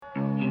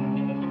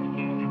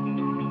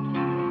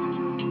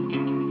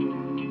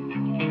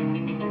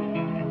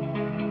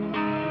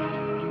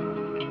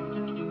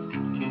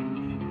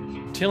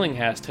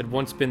Tillinghast had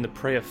once been the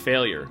prey of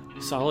failure,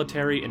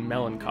 solitary and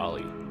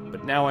melancholy,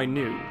 but now I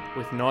knew,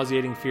 with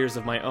nauseating fears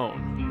of my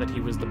own, that he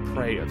was the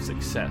prey of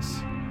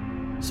success.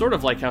 Sort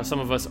of like how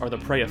some of us are the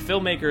prey of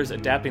filmmakers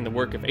adapting the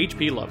work of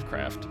H.P.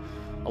 Lovecraft.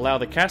 Allow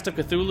the Cast of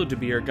Cthulhu to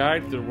be your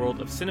guide through the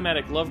world of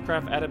cinematic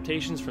Lovecraft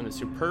adaptations from the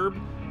superb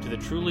to the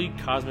truly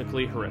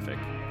cosmically horrific.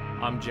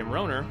 I'm Jim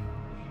Rohner.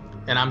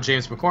 And I'm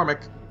James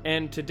McCormick.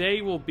 And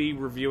today we'll be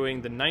reviewing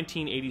the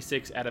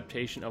 1986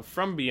 adaptation of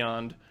From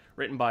Beyond,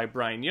 written by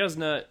Brian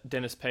Yuzna,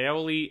 Dennis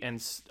Paoli,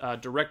 and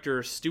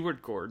director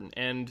Stuart Gordon.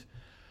 And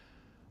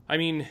I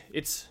mean,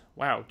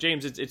 wow,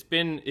 James,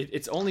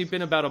 it's only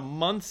been about a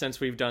month since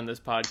we've done this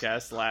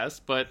podcast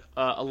last, but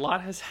a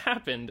lot has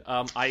happened.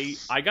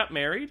 I got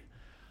married.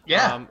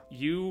 Yeah.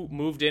 You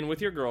moved in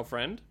with your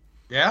girlfriend.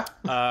 Yeah.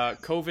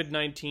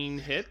 COVID-19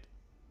 hit.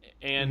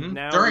 And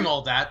now during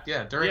all that,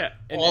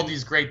 all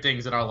these great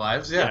things in our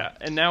lives,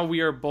 and now we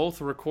are both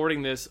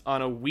recording this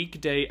on a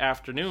weekday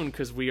afternoon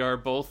because we are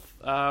both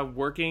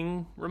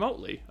working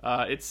remotely.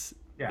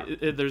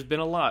 There's been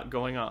a lot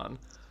going on.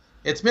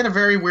 It's been a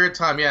very weird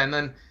time,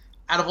 and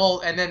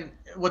then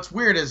what's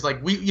weird is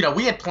like we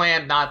had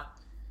planned not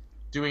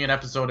doing an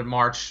episode in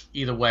March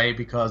either way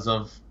because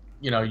of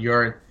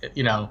your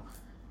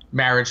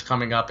marriage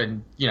coming up,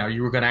 and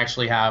you were going to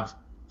actually have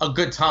a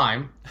good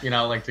time,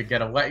 like to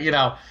get away,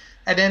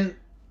 And then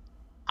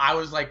I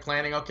was like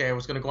planning, okay, I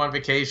was going to go on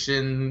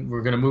vacation.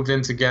 We're going to move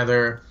in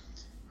together.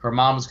 Her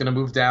mom was going to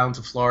move down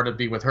to Florida to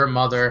be with her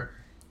mother.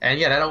 And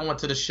that all went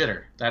to the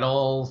shitter. That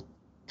all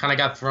kind of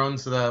got thrown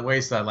to the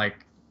wayside.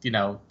 Like,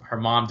 her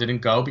mom didn't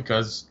go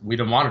because we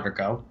didn't want her to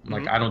go.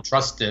 Like, I don't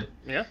trust it.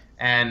 Yeah.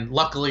 And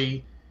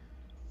luckily,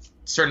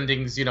 certain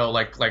things,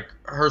 like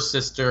her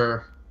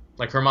sister,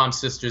 like her mom's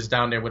sister's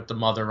down there with the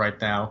mother right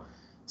now.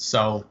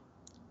 So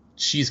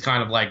she's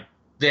kind of like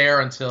there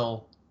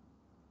until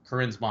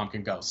Corinne's mom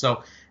can go.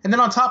 So, and then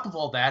on top of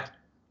all that,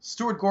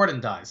 Stuart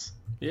Gordon dies.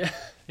 Yeah.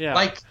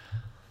 Like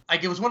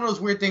it was one of those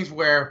weird things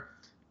where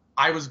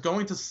I was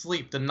going to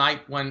sleep the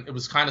night when it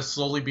was kind of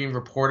slowly being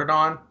reported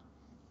on,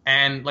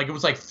 and like it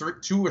was like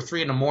 2 or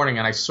 3 in the morning,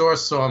 and I saw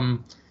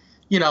some,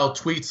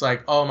 tweets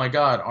like, "Oh my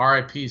God,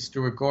 R.I.P.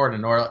 Stuart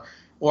Gordon," or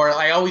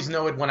I always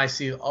know it when I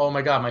see, "Oh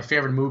my God, my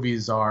favorite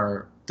movies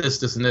are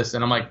this, and this,"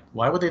 and I'm like,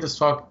 why would they just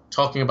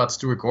talking about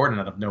Stuart Gordon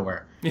out of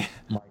nowhere? Yeah.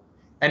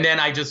 And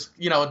then I just,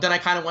 then I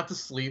kind of went to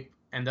sleep,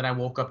 and then I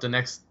woke up the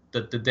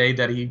day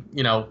that he,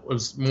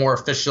 was more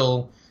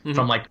official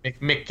from like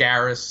Mick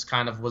Garris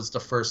kind of was the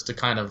first to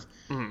kind of,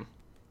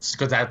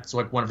 because that's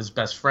like one of his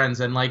best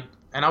friends, and I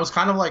was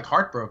kind of like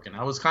heartbroken.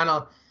 I was kind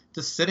of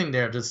just sitting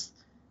there, just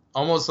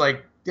almost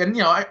like, and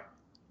I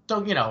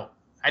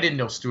didn't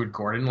know Stuart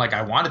Gordon like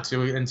I wanted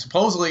to, and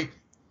supposedly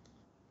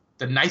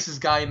the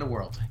nicest guy in the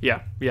world.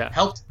 Yeah.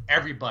 Helped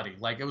everybody.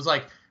 Like it was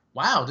like,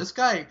 wow, this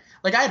guy,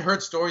 like I had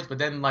heard stories, but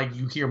then like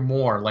you hear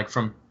more like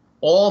from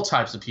all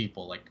types of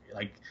people, like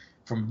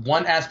from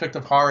one aspect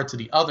of horror to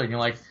the other, and you're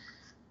like,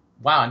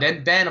 wow.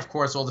 And then of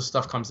course all this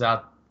stuff comes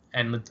out,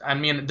 and I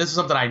mean this is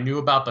something I knew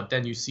about, but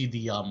then you see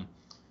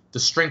the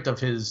strength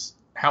of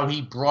how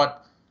he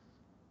brought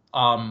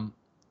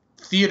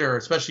theater,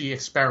 especially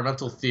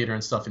experimental theater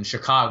and stuff in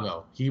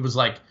Chicago. He was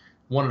like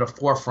one of the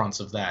forefronts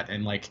of that,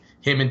 and like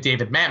him and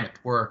David Mamet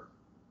were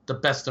the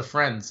best of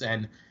friends,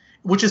 and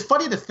which is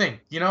funny to think,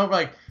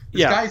 like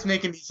this guy's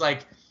making these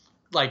like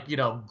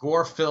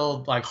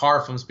gore-filled like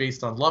horror films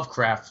based on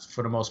Lovecraft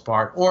for the most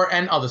part,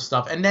 and other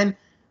stuff, and then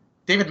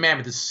David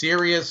Mamet is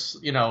serious,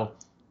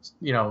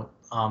 screenwriter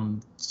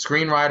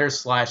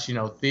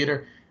 /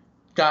 theater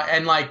guy,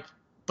 and like,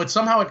 but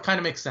somehow it kind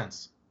of makes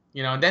sense,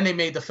 and then they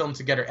made the film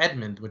together,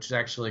 Edmund, which is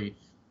actually,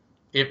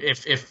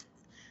 if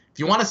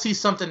you want to see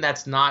something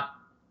that's not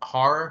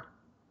horror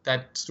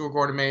that Stuart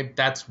Gordon made,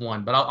 that's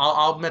one, but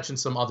I'll mention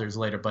some others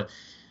later, but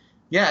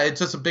yeah, it's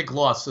just a big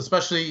loss,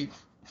 especially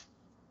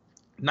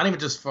not even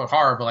just for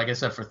horror, but like I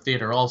said, for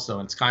theater also.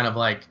 And it's kind of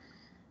like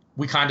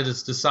we kind of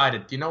just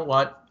decided, you know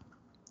what?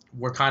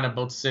 We're kind of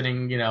both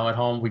sitting, at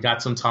home. We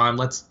got some time.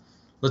 Let's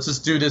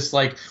just do this.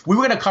 Like we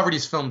were going to cover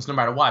these films no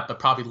matter what, but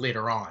probably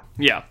later on.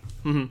 Yeah.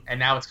 Mm-hmm. And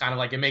now it's kind of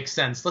like it makes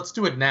sense. Let's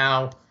do it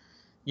now.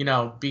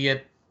 Be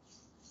it,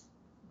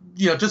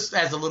 just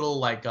as a little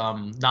like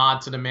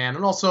nod to the man.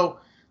 And also,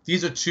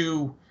 these are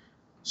 2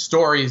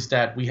 stories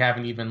that we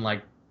haven't even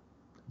like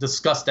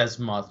discussed as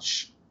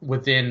much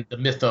within the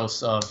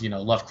mythos of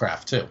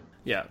Lovecraft too.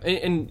 Yeah,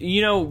 and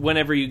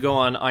whenever you go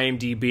on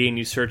IMDb and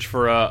you search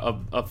for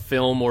a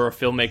film or a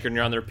filmmaker, and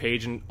you're on their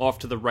page, and off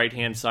to the right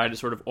hand side it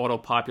sort of auto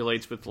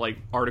populates with like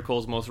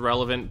articles most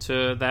relevant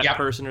to that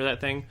person or that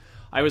thing.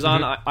 I was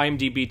on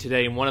IMDb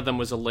today, and one of them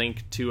was a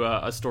link to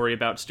a story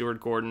about Stuart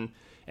Gordon,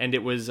 and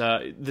it was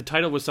the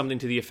title was something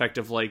to the effect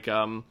of like,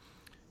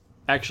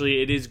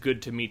 actually, it is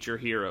good to meet your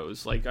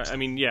heroes. Like, I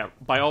mean,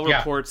 by all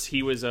reports,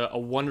 he was a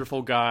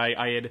wonderful guy.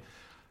 I had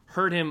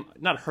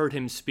not heard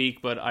him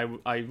speak, but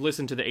I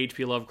listened to the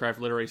H.P.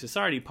 Lovecraft Literary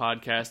Society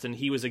podcast, and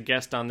he was a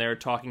guest on there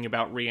talking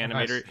about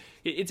Reanimator. Nice.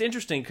 It's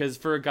interesting because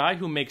for a guy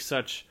who makes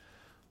such,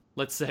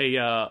 let's say,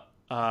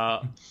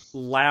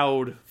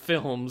 loud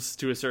films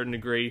to a certain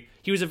degree.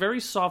 He was a very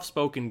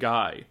soft-spoken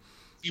guy.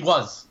 He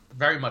was,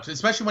 very much.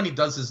 Especially when he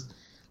does his...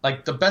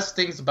 Like, the best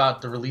things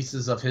about the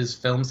releases of his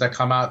films that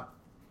come out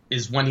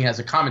is when he has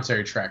a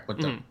commentary track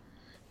with them.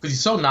 Because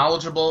he's so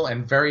knowledgeable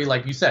and very,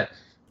 like you said,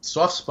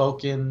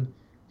 soft-spoken.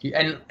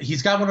 And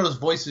he's got one of those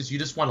voices you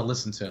just want to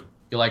listen to him.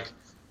 You're like,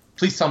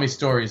 please tell me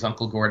stories,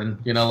 Uncle Gordon.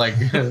 You know, like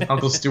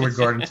Uncle Stuart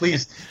Gordon.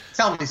 Please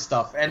tell me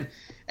stuff. And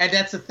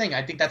that's the thing.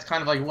 I think that's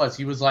kind of like he was.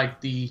 He was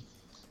like the...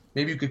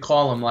 Maybe you could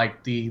call him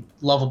like the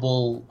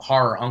lovable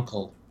horror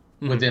uncle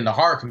within the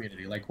horror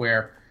community. Like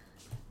where...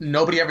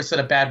 Nobody ever said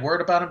a bad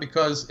word about him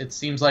because it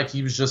seems like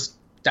he was just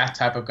that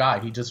type of guy.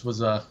 He just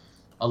was a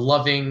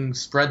loving,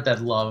 spread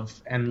that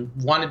love, and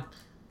wanted...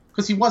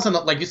 Because he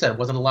wasn't, like you said,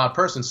 wasn't a loud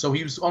person, so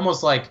he was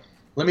almost like,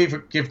 let me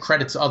give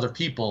credit to other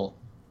people,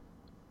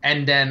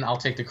 and then I'll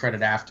take the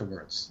credit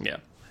afterwards.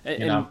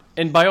 Yeah.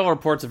 And by all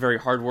reports, a very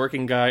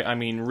hardworking guy. I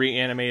mean,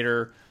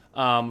 Reanimator,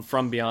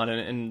 From Beyond,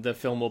 and the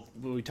film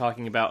we'll be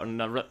talking about in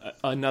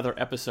another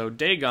episode,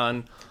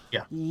 Dagon...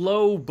 Yeah.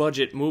 Low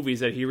budget movies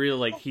that he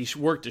really he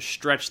worked to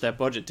stretch that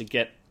budget to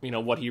get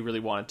what he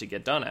really wanted to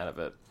get done out of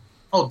it.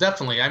 Oh,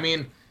 definitely. I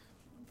mean,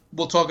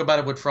 we'll talk about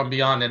it with From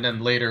Beyond, and then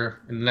later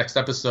in the next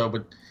episode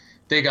with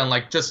Dagon,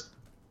 just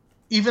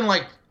even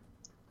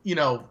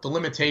the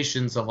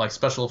limitations of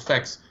special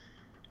effects.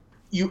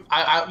 And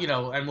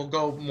we'll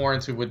go more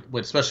into with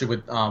especially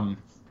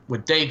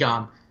with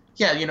Dagon.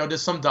 Yeah,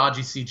 there's some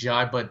dodgy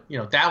CGI, but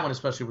that one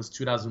especially was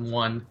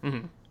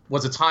 2001.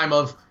 Was a time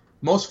of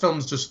most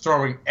films just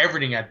throwing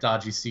everything at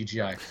dodgy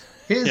CGI.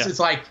 His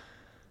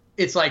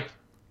it's like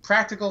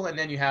practical, and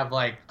then you have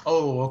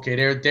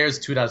there's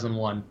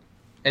 2001,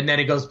 and then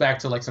it goes back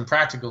to some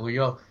practical. You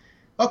go,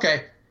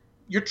 okay,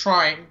 you're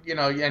trying,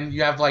 and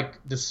you have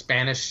the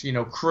Spanish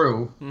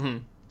crew,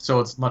 so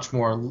it's much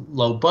more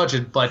low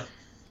budget, but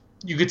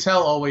you could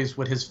tell always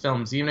with his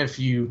films, even if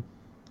you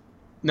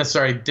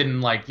necessarily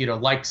didn't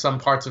like some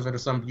parts of it or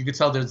something, you could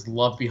tell there's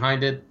love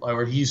behind it,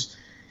 or he's.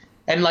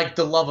 And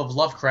the love of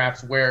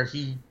Lovecraft, where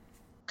he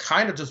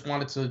kind of just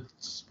wanted to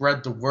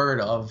spread the word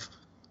of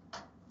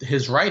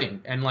his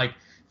writing. And like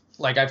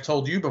I've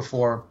told you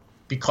before,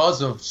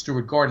 because of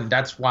Stuart Gordon,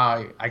 that's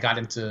why I got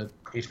into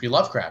H.P.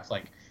 Lovecraft.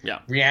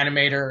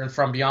 Reanimator and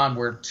From Beyond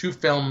were two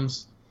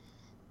films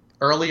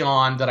early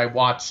on that I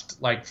watched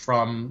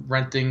from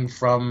renting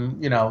from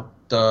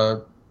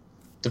the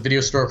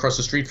video store across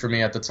the street from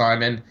me at the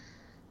time, and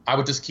I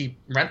would just keep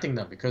renting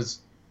them because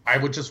I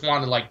would just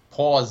want to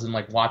pause and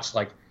watch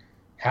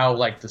how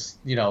this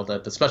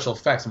the special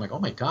effects. I'm like, oh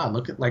my god,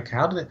 look at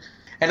how did it,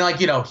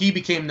 and he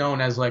became known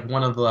as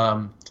one of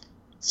the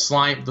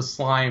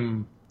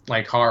slime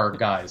horror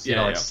guys,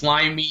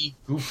 slimy,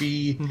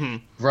 goofy,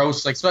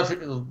 gross, especially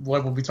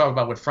what we'll be talking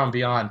about with From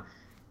Beyond.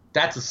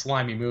 That's a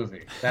slimy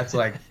movie. That's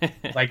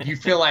you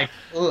feel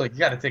oh, you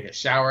got to take a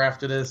shower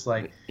after this,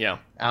 but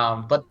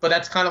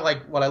that's kind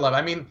of what I love.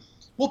 I mean,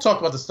 we'll talk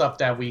about the stuff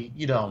that we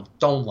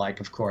don't like,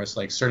 of course,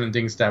 certain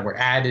things that were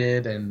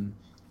added, and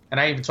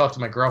I even talked to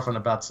my girlfriend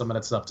about some of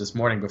that stuff this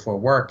morning before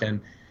work,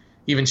 and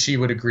even she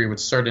would agree with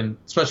certain,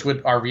 especially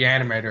with our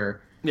Reanimator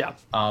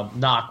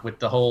knock with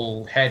the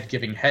whole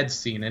giving head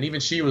scene, and even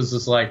she was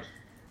just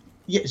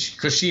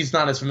because she's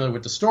not as familiar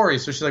with the story,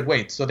 so she's like,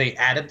 wait, so they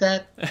added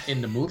that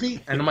in the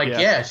movie? And I'm like,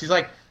 yeah. She's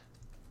like,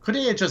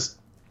 couldn't you just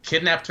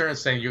kidnapped her and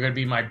saying you're gonna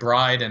be my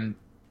bride, and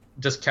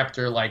just kept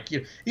her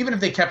even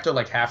if they kept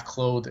her half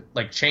clothed,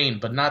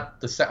 chained, but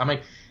not the I'm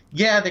like,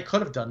 yeah, they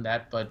could have done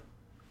that, but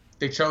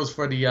they chose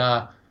for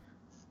the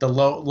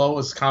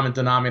lowest common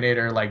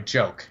denominator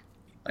joke,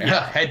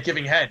 head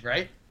giving head,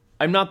 right?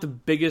 I'm not the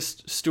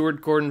biggest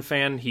Stuart Gordon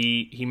fan.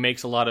 He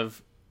makes a lot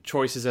of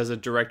choices as a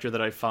director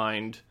that I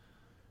find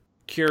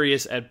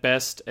curious at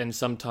best, and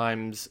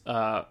sometimes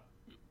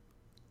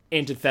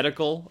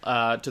antithetical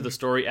to the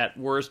story at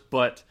worst.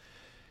 But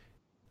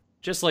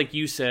just like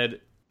you said,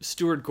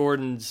 Stuart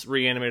Gordon's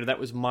Reanimator, that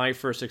was my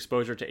first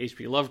exposure to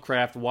H.P.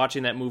 Lovecraft.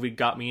 Watching that movie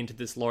got me into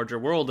this larger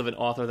world of an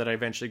author that I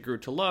eventually grew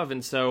to love,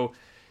 and so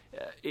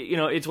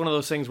it's one of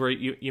those things where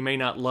you may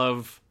not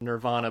love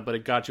Nirvana, but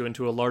it got you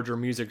into a larger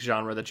music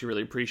genre that you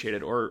really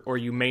appreciated, or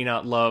you may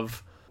not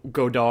love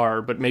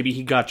Godard, but maybe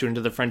he got you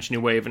into the French New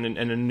Wave and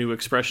a new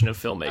expression of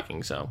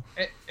filmmaking. So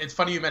it's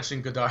funny you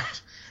mentioned Godard.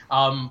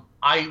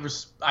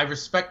 I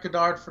respect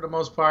Godard for the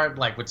most part,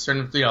 with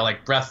certain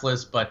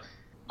Breathless, but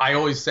I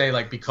always say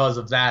because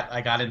of that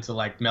I got into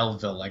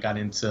Melville, I got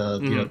into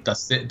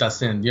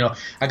Dassin,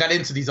 I got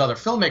into these other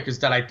filmmakers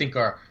that I think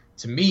are,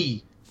 to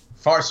me,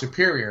 far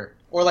superior.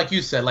 Or like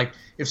you said,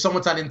 if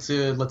someone's not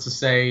into, let's just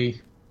say,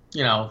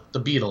 the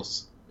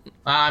Beatles,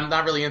 I'm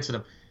not really into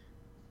them,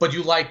 but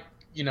you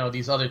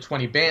these other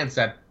 20 bands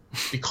that,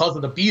 because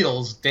of the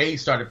Beatles, they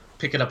started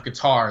picking up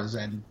guitars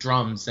and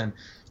drums and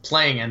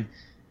playing, and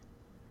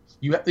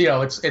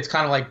it's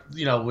kind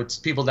of it's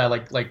people that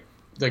like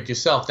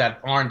yourself that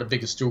aren't the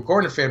biggest Stuart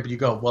Gordon fan, but you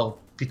go, well,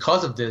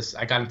 because of this,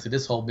 I got into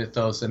this whole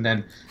mythos, and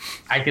then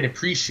I could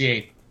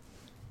appreciate,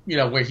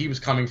 where he was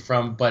coming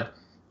from, but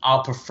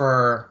I'll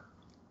prefer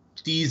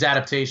these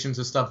adaptations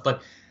and stuff.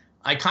 But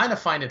I kind of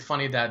find it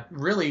funny that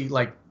really,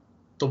 like,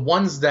 the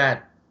ones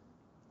that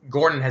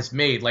Gordon has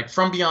made, like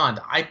From Beyond,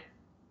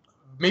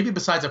 maybe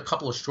besides a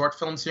couple of short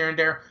films here and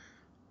there,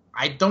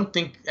 I don't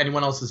think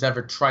anyone else has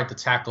ever tried to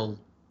tackle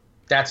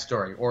that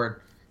story,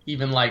 or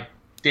even like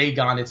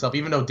Dagon itself,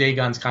 even though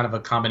Dagon's kind of a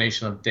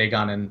combination of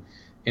Dagon and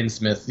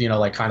Innsmouth, you know,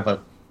 like kind of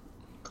a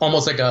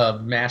almost like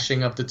a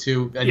mashing of the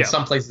two. In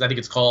some places I think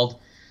it's called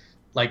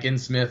like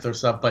Innsmouth or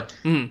stuff, but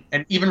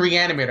and even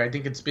Reanimator, I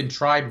think it's been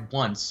tried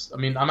once. I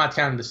mean, I'm not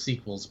counting the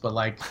sequels, but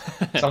like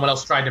someone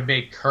else tried to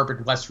make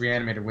Herbert West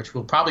Reanimator, which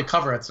we'll probably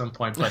cover at some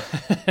point,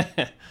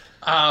 but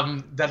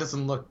that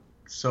doesn't look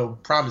so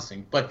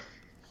promising. But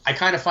I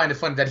kind of find it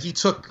funny that he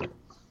took,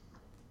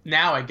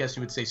 now I guess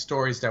you would say,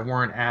 stories that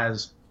weren't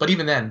as, but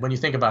even then, when you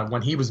think about it,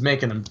 when he was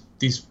making them,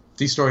 these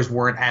stories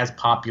weren't as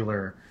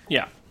popular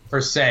per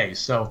se.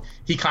 So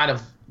he kind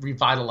of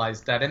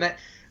revitalized that. And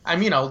I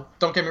mean, you know,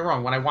 don't get me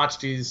wrong. When I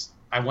watched these,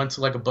 I went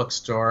to like a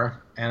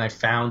bookstore and I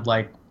found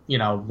like, you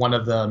know, one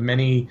of the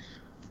many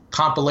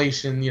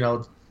compilation, you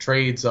know,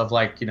 trades of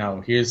like, you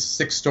know, here's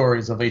 6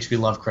 stories of H.P.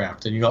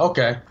 Lovecraft. And you go,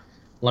 okay,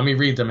 let me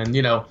read them. And,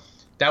 you know,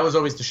 that was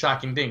always the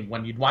shocking thing.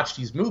 When you'd watch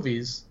these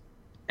movies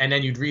and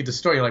then you'd read the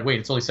story, you're like, wait,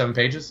 it's only 7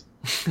 pages?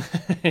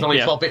 It's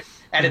only 12 pages.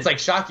 And it's like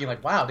shocking,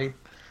 like, wow.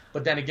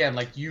 But then again,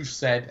 like you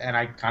said, and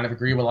I kind of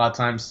agree with a lot of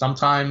times,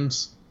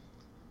 sometimes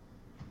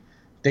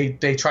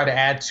they try to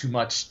add too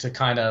much to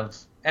kind of,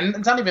 and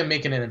it's not even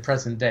making it in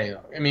present day.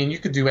 I mean, you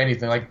could do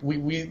anything. Like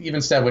we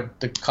even said with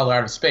The Color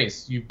Out of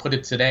Space, you put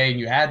it today and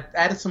you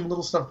added some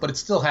little stuff, but it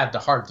still had the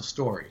heart of the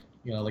story.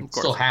 You know, like it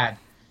still had,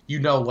 you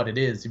know what it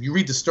is. If you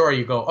read the story,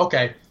 you go,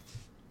 okay,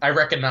 I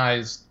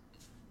recognize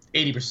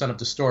 80% of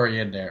the story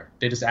in there.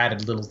 They just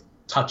added little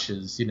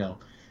touches, you know.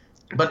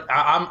 But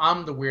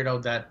I'm the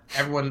weirdo that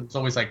everyone's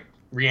always like,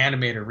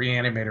 Reanimator,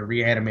 Reanimator,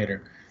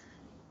 Reanimator.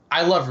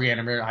 I love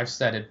Reanimator. I've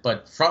said it,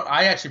 but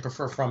I actually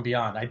prefer From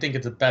Beyond. I think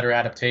it's a better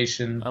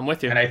adaptation. I'm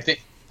with you. And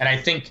I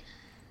think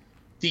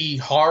the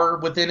horror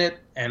within it,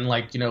 and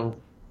like, you know,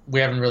 we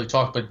haven't really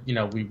talked, but you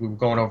know, we were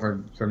going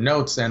over your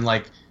notes, and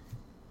like,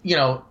 you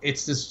know,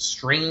 it's this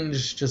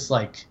strange, just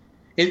like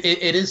it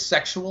is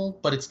sexual,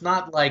 but it's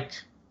not like,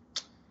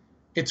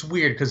 it's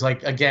weird because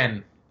like,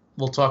 again,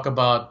 we'll talk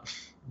about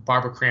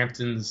Barbara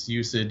Crampton's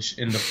usage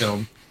in the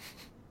film.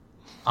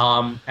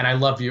 And I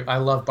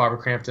love Barbara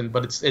Crampton,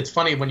 but it's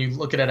funny when you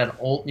look at it at an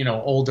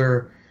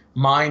older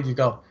mind, you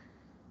go,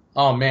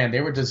 oh man, they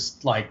were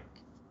just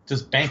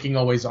banking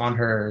always on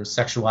her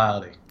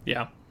sexuality.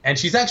 Yeah. And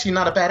she's actually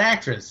not a bad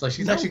actress. Like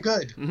she's actually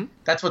good. Mm-hmm.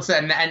 That's what's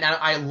that. And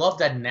I love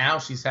that now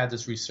she's had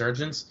this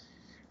resurgence,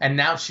 and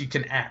now she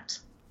can act.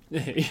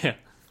 Yeah.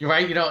 You're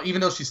right. You know,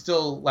 even though she's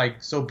still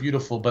like so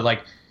beautiful, but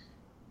like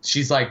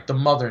she's like the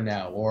mother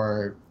now,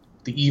 or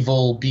the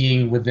evil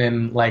being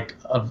within like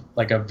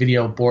a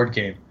video board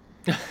game.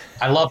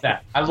 I love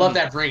that. I love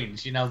that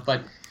range, you know.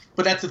 But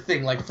that's the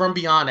thing. Like From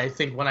Beyond, I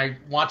think when I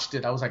watched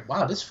it, I was like,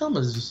 wow, this film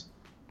is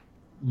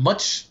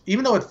much.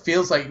 Even though it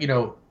feels like, you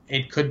know,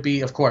 it could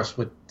be, of course,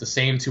 with the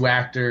same 2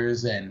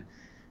 actors and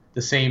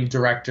the same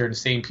director and the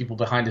same people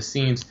behind the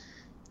scenes.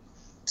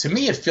 To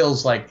me, it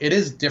feels like it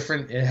is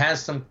different. It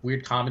has some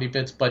weird comedy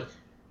bits, but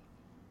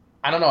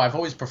I don't know. I've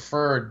always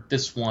preferred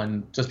this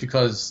one just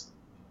because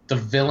the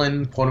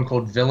villain, quote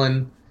unquote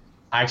villain,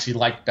 I actually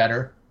like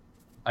better.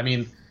 I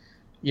mean,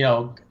 you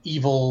know,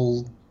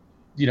 evil,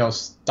 you know,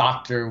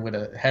 doctor with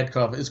a head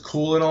cover is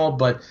cool and all,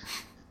 but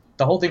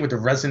the whole thing with the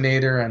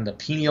resonator and the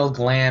pineal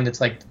gland, it's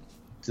like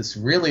this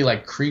really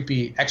like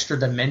creepy extra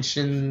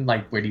dimension,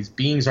 like where these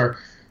beings are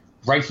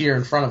right here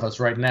in front of us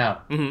right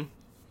now. Mm-hmm.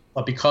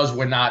 But because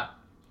we're not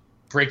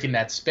breaking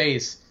that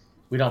space,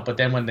 we don't. But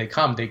then when they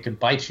come, they can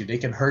bite you, they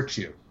can hurt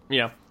you.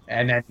 Yeah.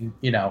 And then,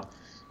 you know,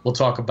 we'll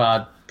talk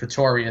about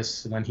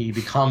Pretorius when he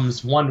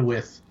becomes one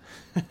with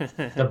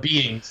the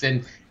beings,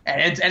 and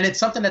it's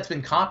something that's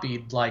been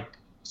copied like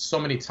so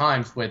many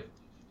times with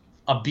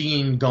a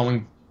being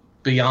going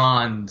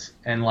beyond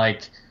and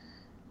like,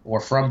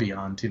 or from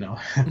beyond, you know.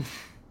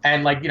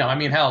 And like, you know, I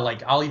mean, hell,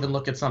 like I'll even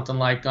look at something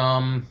like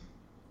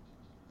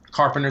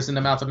Carpenter's In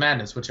the Mouth of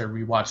Madness, which I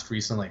rewatched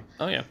recently.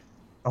 Oh yeah.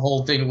 The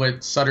whole thing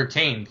with Sutter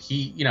Kane,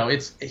 he, you know,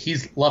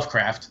 he's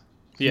Lovecraft.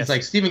 Yes. He's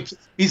like Stephen.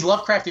 He's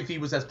Lovecraft if he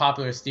was as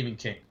popular as Stephen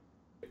King.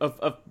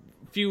 A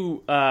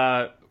few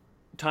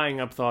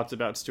tying up thoughts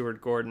about Stuart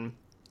Gordon.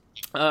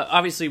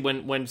 Obviously,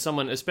 when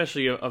someone,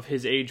 especially of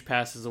his age,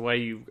 passes away,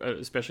 you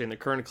especially in the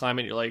current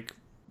climate, you're like,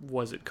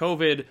 was it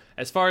COVID?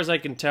 As far as I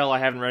can tell, I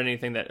haven't read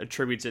anything that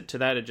attributes it to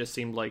that. It just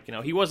seemed like, you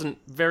know, he wasn't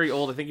very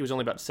old. I think he was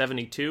only about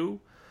 72.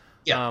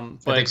 Yeah,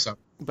 I think so.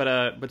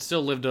 But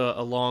still lived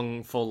a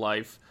long, full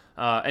life.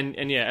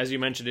 And yeah, as you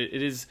mentioned,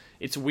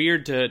 it's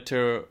weird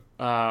to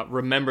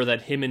remember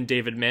that him and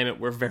David Mamet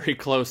were very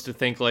close, to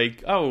think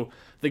like, oh,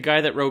 the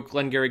guy that wrote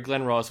Glengarry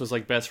Glen Ross was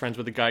like best friends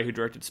with the guy who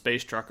directed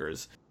Space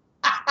Truckers.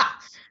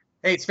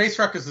 Hey, Space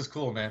Truckers is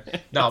cool, man.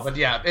 No, but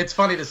yeah, it's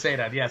funny to say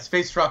that. Yeah,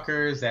 Space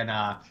Truckers and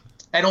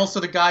also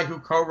the guy who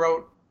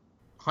co-wrote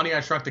Honey,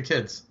 I Shrunk the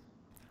Kids.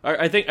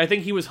 I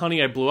think he was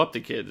Honey, I Blew Up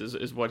the Kids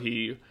is what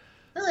he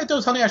Really,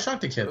 those Honey, I Shrunk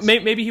the Kids.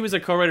 Maybe he was a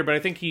co-writer, but I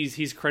think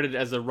he's credited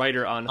as a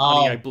writer on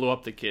Honey, I Blew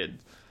Up the Kid.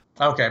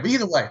 Okay, but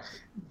either way,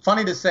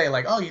 funny to say,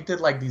 like, oh, you did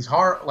like these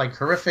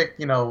horrific,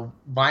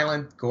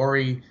 violent,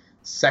 gory,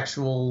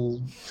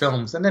 sexual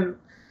films, and then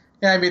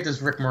I made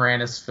this Rick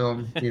Moranis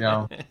film,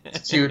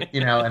 it's cute,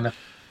 and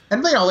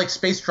like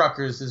Space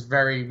Truckers is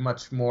very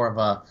much more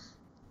of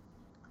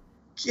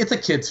it's a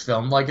kids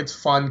film, like it's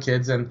fun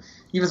kids, and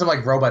even some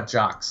like Robot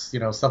Jocks,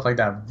 stuff like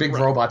that, big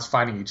robots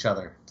fighting each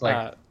other,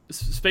 like.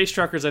 Space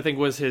Truckers, I think,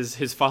 was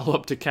his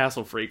follow-up to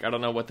Castle Freak. I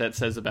don't know what that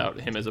says about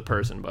him as a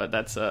person, but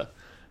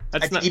I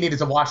think he needed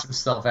to wash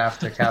himself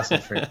after Castle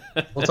Freak.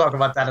 We'll talk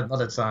about that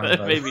another time.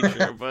 That may be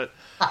true, but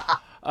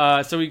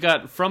so we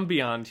got From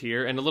Beyond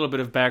here, and a little bit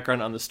of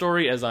background on the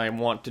story, as I am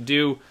wont to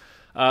do.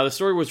 The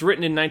story was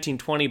written in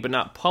 1920, but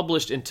not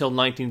published until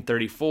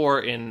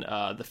 1934 in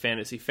the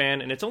Fantasy Fan,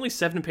 and it's only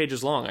 7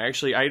 pages long.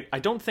 I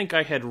don't think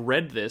I had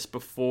read this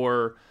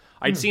before.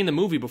 I'd seen the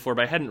movie before,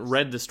 but I hadn't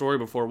read the story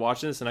before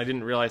watching this, and I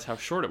didn't realize how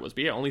short it was.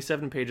 But yeah, only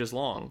 7 pages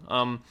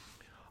long.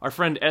 Our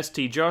friend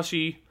S.T.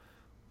 Joshi,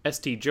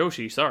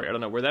 sorry, I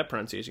don't know where that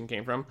pronunciation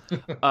came from,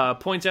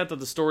 points out that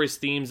the story's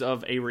themes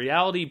of a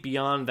reality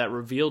beyond that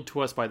revealed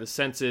to us by the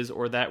senses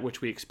or that which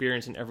we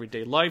experience in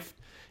everyday life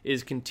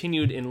is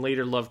continued in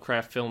later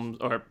Lovecraft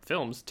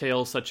films,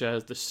 tales such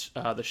as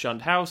the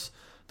Shunned House,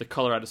 The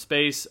Color Out of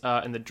Space,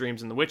 and The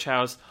Dreams in the Witch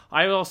House.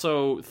 I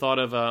also thought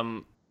of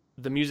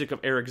the music of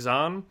Eric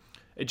Zahn,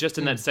 just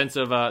in that sense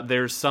of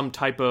there's some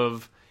type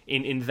of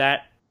in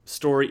that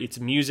story it's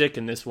music,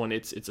 and this one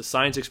it's a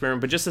science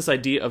experiment, but just this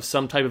idea of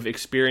some type of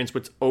experience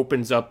which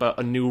opens up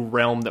a new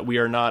realm that we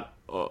are not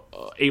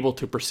able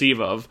to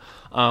perceive of.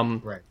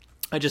 Right.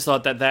 I just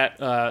thought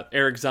that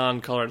Eric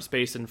Zahn, Color Out of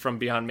Space, and From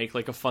Beyond make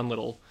like a fun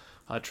little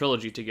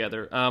trilogy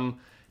together.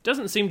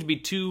 Doesn't seem to be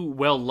too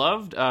well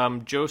loved.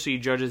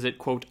 Joshi judges it,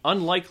 quote,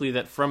 unlikely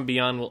that From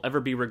Beyond will ever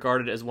be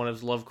regarded as one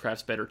of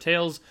Lovecraft's better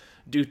tales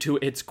due to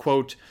its,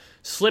 quote,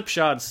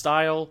 slipshod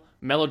style,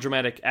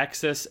 melodramatic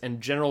excess,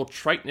 and general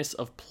triteness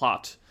of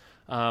plot.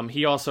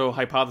 He also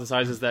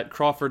hypothesizes that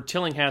Crawford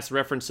Tillinghast's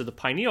reference to the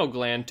pineal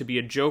gland to be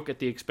a joke at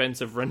the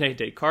expense of René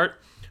Descartes,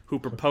 who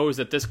proposed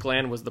that this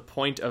gland was the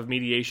point of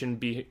mediation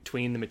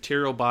between the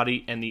material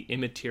body and the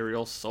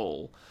immaterial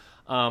soul.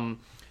 And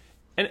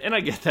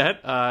I get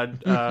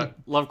that.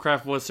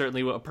 Lovecraft was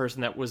certainly a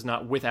person that was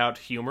not without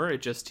humor.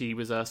 He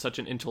was such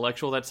an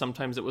intellectual that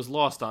sometimes it was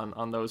lost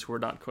on those who were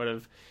not kind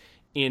of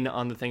in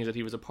on the things that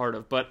he was a part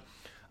of. But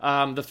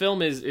the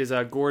film is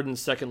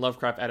Gordon's second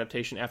Lovecraft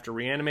adaptation after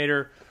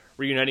Reanimator,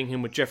 reuniting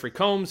him with Jeffrey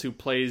Combs, who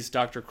plays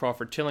Dr.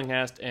 Crawford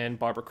Tillinghast, and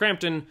Barbara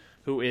Crampton,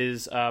 who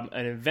is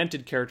an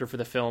invented character for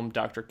the film,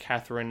 Dr.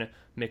 Catherine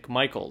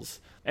McMichaels.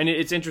 And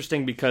it's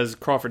interesting because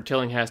Crawford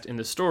Tillinghast in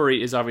the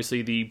story is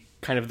obviously the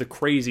kind of the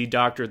crazy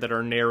doctor that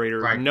our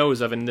narrator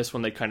knows of, and in this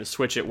one they kind of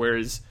switch it,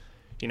 whereas,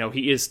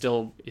 he is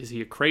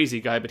he a crazy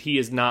guy, but he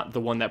is not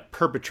the one that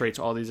perpetrates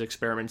all these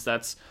experiments.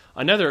 That's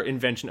another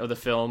invention of the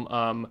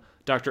film.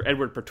 Dr.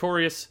 Edward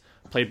Pretorius,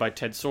 played by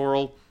Ted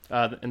Sorrell,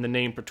 and the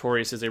name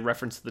Pretorius is a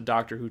reference to the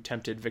doctor who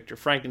tempted Victor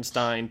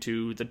Frankenstein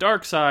to the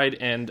dark side,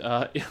 and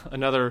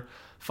another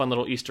fun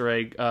little Easter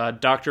egg,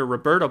 Dr.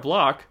 Roberta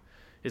Bloch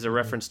is a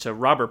reference to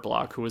Robert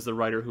Bloch, who was the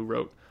writer who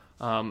wrote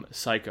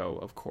Psycho,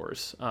 of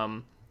course.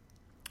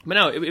 But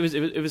no,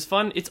 it was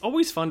fun. It's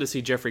always fun to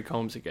see Jeffrey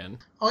Combs again.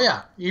 Oh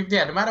yeah,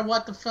 no matter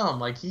what the film,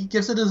 like he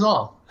gives it his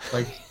all.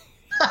 Like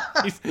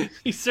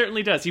he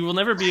certainly does. He will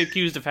never be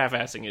accused of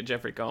half-assing it,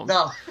 Jeffrey Combs.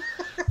 No.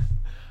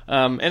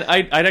 And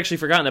I'd actually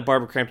forgotten that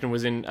Barbara Crampton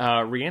was in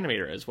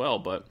Reanimator as well,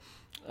 but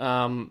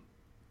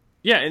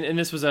yeah, and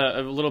this was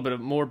a little bit of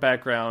more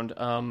background.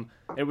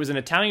 It was an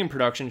Italian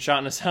production shot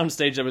on a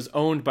soundstage that was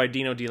owned by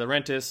Dino De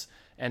Laurentiis,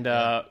 and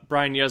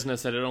Brian Yuzna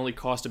said it only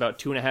cost about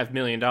 $2.5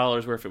 million,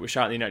 where if it was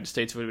shot in the United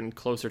States, it would have been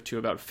closer to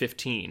about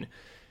 15.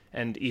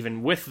 And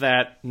even with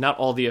that, not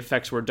all the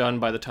effects were done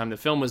by the time the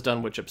film was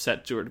done, which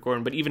upset Stuart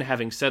Gordon. But even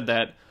having said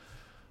that,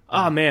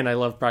 man, I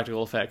love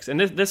practical effects. And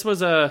this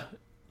was a...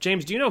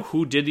 James, do you know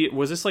who did it?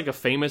 Was this like a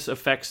famous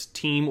effects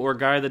team or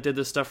guy that did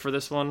this stuff for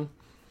this one?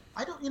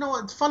 I don't...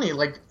 it's funny.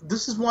 Like,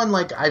 this is one,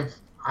 like,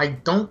 I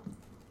don't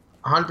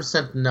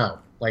 100% know.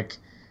 Like,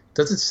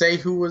 does it say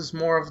who was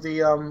more of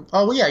the... Oh,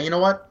 well, yeah, you know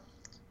what?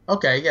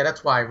 Okay, yeah,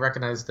 that's why I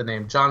recognize the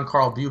name. John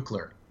Carl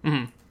Buechler,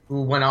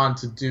 who went on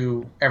to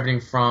do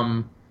everything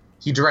from...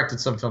 He directed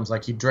some films,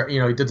 like he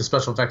did the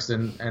special effects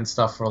and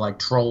stuff for like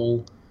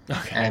Troll,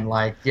 and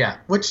like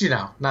which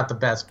not the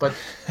best, but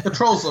the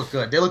Trolls look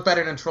good. They look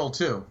better than Troll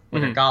 2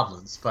 when they're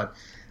goblins. But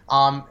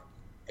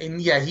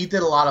and yeah, he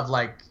did a lot of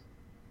like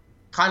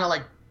kind of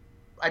like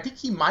I think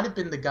he might have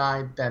been the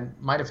guy that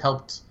might have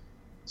helped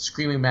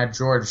Screaming Mad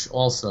George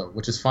also,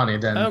 which is funny.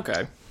 Then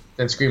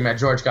Screaming Mad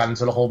George got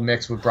into the whole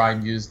mix with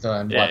Brian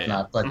Yuzna and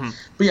whatnot. But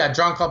yeah,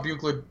 John Carl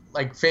Buechler,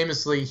 like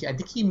famously, I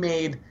think he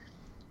made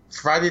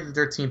Friday the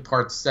 13th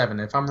Part 7.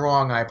 If I'm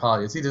wrong, I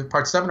apologize. It's either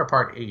Part 7 or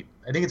Part 8.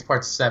 I think it's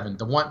Part 7.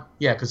 The one,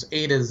 because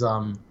 8 is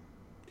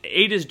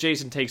 8 is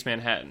Jason Takes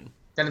Manhattan.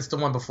 Then it's the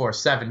one before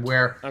 7,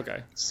 where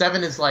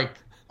 7 is like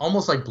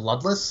almost like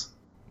bloodless.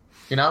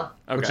 you know,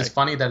 which Okay. is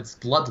funny that it's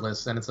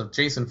bloodless and it's a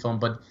Jason film,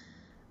 but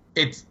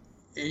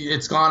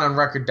it's gone on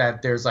record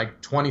that there's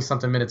like 20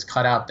 something minutes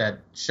cut out that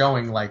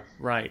showing like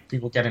Right.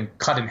 people getting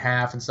cut in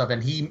half and stuff,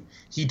 and he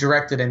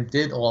directed and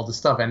did all the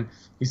stuff, and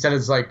he said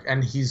it's like,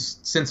 and he's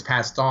since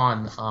passed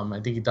on. I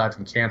think he died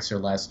from cancer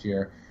last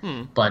year,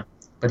 but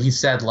he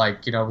said,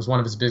 like, you know, it was one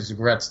of his biggest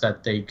regrets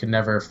that they could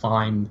never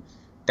find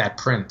that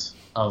print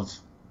of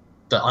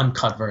the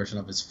uncut version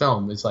of his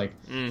film. It's like,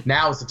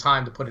 now is the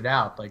time to put it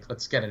out, like,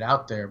 let's get it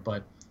out there.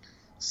 But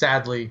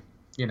sadly,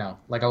 you know,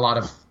 like a lot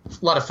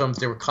of films,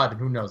 they were cut, and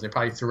who knows, they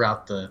probably threw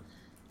out the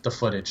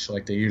footage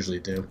like they usually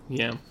do.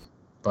 Yeah.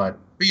 But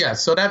yeah,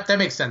 so that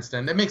makes sense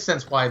then. That makes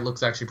sense why it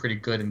looks actually pretty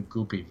good and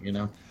goopy, you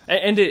know?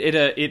 And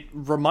it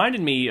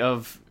reminded me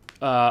of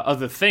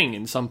The Thing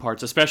in some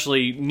parts,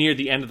 especially near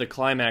the end of the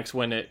climax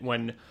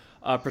when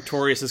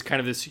Pretorius is kind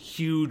of this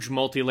huge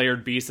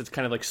multi-layered beast that's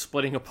kind of like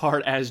splitting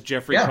apart as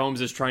Jeffrey Combs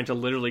is trying to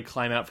literally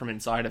climb out from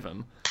inside of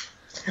him.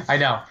 I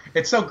know.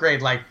 It's so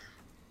great. Like,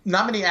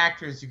 not many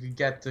actors you could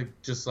get to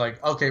just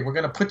like, okay, we're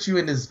going to put you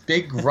in this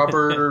big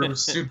rubber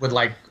suit with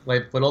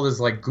with all this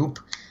like goop,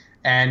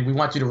 and we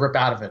want you to rip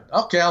out of it.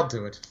 Okay, I'll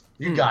do it.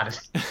 You got it.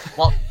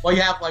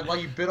 While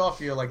you bit off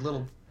your like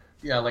little,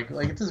 like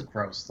it's just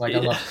gross. Like, I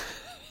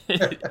love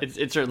it.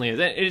 It certainly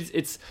is.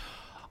 It's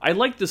I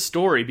like the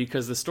story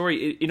because the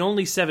story in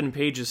only 7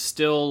 pages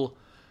still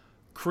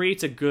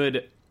creates a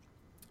good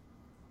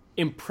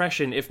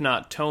impression, if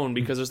not tone,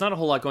 because there's not a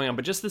whole lot going on,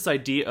 but just this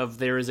idea of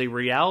there is a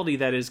reality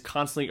that is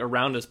constantly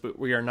around us but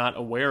we are not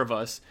aware of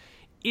us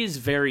is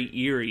very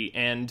eerie.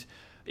 And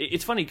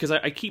it's funny because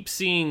I keep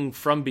seeing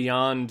From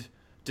Beyond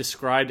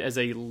described as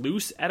a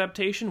loose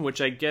adaptation,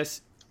 which I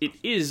guess it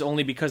is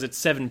only because it's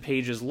 7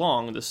 pages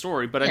long, the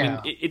story, but I mean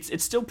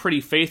it's still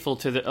pretty faithful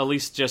to at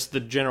least just the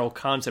general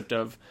concept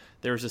of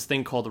there's this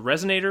thing called the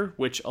resonator,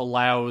 which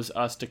allows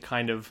us to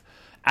kind of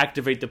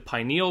activate the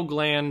pineal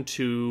gland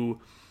to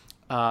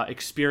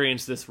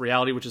experience this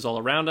reality which is all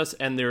around us,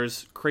 and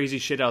there's crazy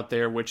shit out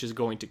there which is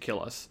going to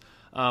kill us.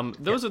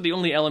 Those are the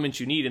only elements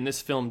you need, and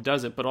this film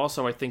does it, but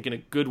also I think in a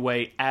good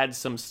way adds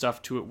some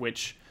stuff to it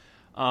which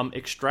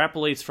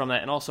extrapolates from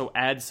that and also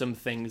adds some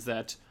things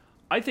that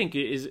I think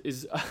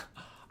is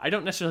I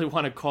don't necessarily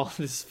want to call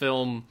this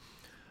film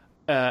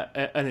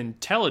an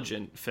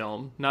intelligent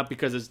film, not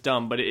because it's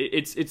dumb, but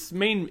its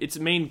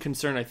main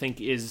concern I think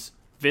is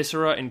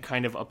viscera and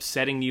kind of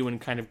upsetting you and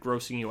kind of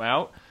grossing you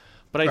out.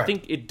 But I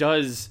think it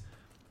does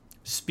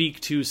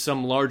speak to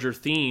some larger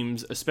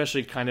themes,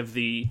 especially kind of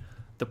the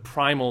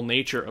primal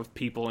nature of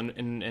people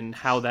and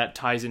how that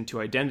ties into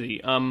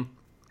identity. I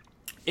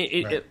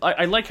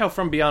like how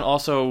From Beyond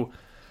also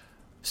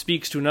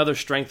speaks to another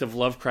strength of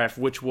Lovecraft,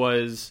 which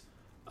was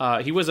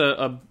he was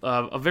a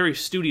very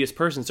studious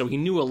person, so he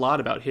knew a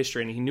lot about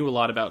history and he knew a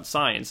lot about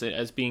science.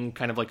 As being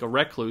kind of like a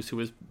recluse who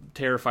was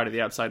terrified of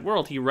the outside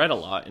world, he read a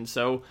lot, and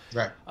so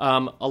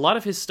a lot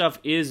of his stuff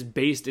is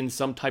based in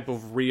some type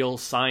of real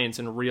science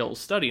and real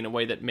study in a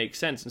way that makes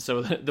sense. And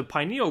so the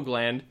pineal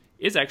gland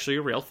is actually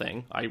a real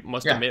thing. I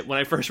must admit, when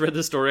I first read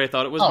the story, I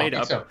thought it was made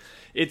up. So.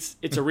 It's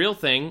a real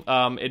thing.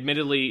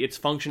 Admittedly, its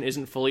function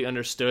isn't fully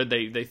understood.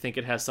 They think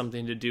it has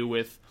something to do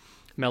with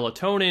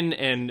melatonin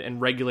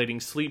and regulating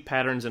sleep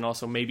patterns, and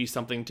also maybe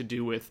something to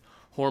do with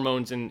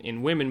hormones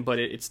in women, but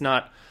it's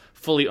not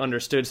fully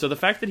understood. So the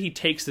fact that he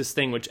takes this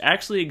thing which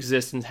actually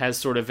exists and has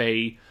sort of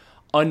a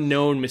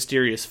unknown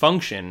mysterious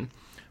function,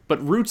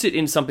 but roots it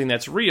in something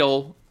that's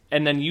real,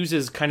 and then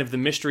uses kind of the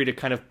mystery to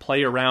kind of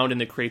play around in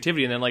the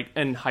creativity, and then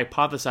and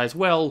hypothesize,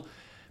 well,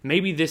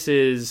 maybe this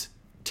is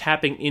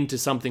tapping into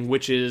something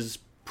which is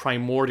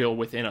primordial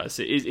within us.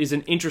 That's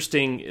an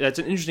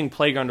interesting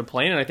playground to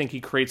play in, and I think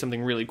he creates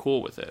something really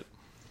cool with it.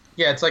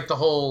 Yeah, it's like the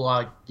whole,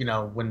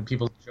 when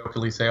people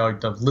jokingly say, "Oh,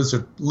 the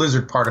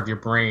lizard part of your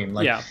brain,"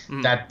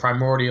 that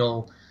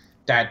primordial,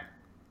 that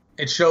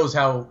it shows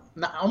how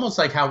almost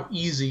like how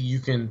easy you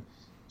can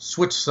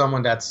switch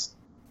someone that's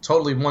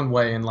totally one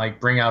way and like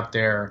bring out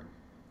their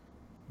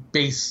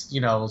base,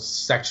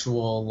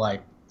 sexual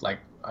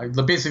I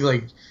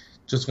basically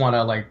just want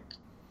to like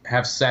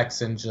have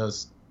sex and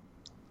just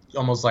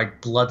almost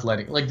like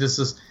bloodletting. Like this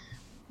is,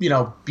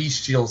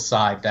 bestial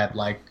side that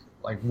like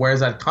where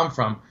does that come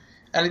from?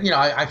 And,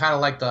 I kind of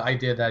like the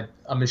idea that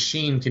a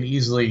machine can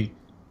easily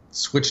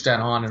switch that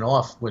on and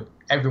off with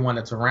everyone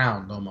that's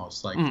around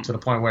almost, to the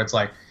point where it's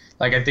like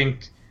I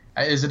think,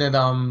 isn't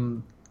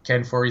it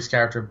Ken Foree's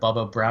character,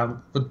 Bubba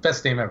Brown, the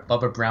best name ever,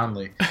 Bubba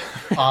Brownlee.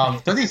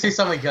 Doesn't he say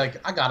something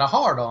like, I got a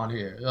hard on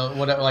here?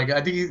 Whatever. Like,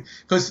 I think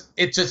because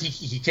it just,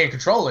 he can't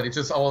control it. It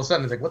just all of a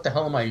sudden, it's like, what the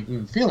hell am I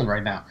even feeling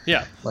right now?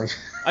 Yeah. Like,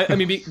 I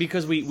mean,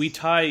 because we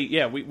tie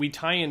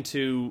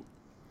into,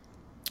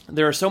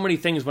 there are so many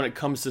things when it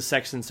comes to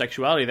sex and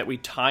sexuality that we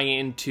tie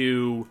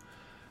into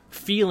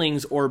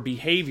feelings or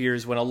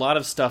behaviors when a lot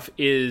of stuff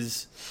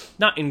is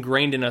not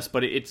ingrained in us,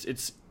 but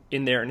it's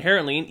in there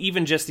inherently, and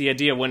even just the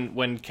idea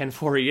when Ken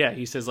Foree,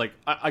 he says like,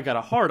 I got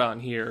a hard on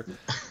here.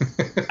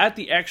 At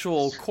the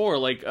actual core,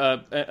 like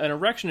an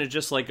erection is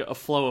just like a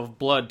flow of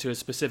blood to a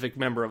specific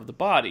member of the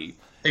body.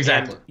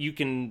 Exactly.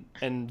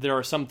 And there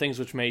are some things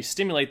which may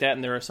stimulate that,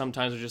 and there are some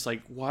times where just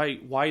like,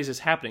 why is this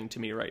happening to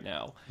me right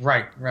now?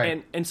 Right.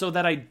 And so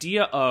that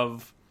idea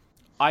of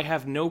I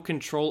have no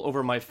control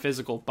over my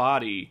physical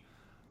body,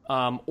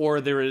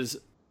 or there is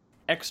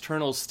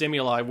external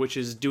stimuli which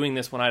is doing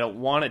this when I don't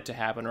want it to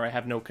happen, or I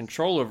have no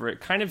control over it,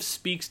 kind of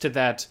speaks to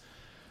that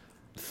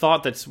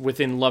thought that's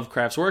within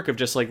Lovecraft's work of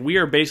just like, we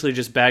are basically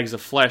just bags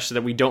of flesh so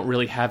that we don't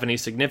really have any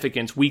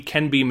significance. We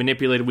can be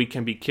manipulated, we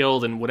can be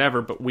killed and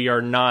whatever, but we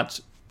are not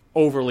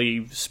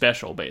overly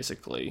special,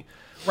 basically.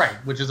 Right,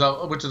 which is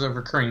a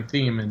recurring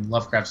theme in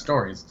Lovecraft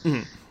stories.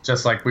 Mm-hmm.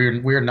 Just like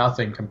we're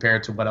nothing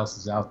compared to what else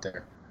is out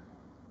there.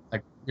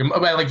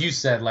 Like you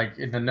said, like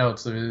in the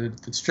notes,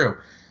 it's true.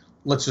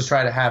 Let's just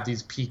try to have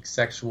these peak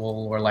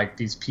sexual or like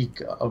these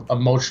peak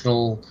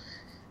emotional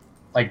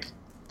like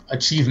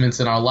achievements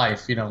in our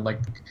life, like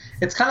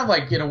it's kind of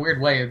like in a weird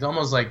way it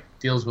almost like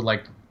deals with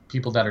like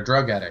people that are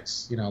drug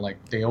addicts, like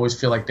they always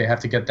feel like they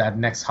have to get that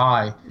next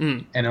high,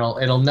 and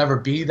it'll never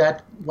be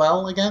that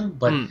well again,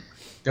 but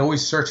they're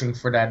always searching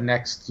for that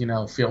next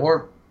feel.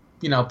 Or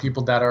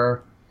people that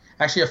are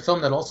actually a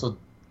film that also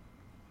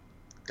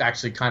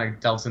actually kind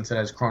of delves into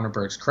that is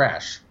Cronenberg's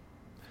Crash,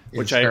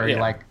 which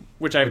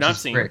I've not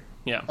seen. Great.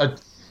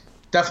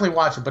 Definitely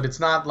watch it, but it's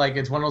not like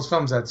it's one of those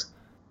films that's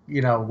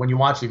when you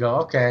watch, you go,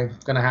 okay, I'm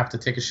gonna have to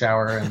take a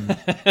shower and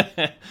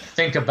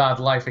think about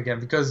life again,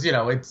 because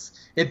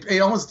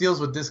it almost deals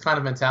with this kind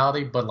of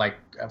mentality, but like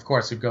of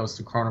course it goes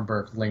to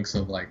Cronenberg links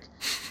of like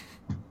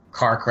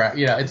car crash.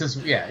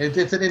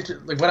 It's an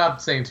like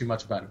without saying too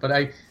much about it, but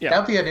that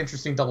would be an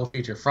interesting double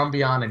feature: From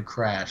Beyond and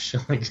Crash,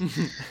 like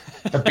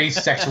the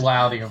base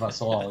sexuality of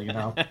us all,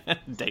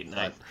 date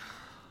night.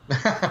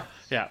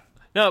 Yeah.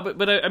 No,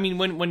 but I mean,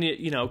 when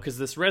because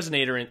this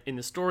resonator in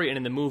the story and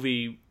in the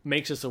movie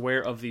makes us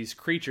aware of these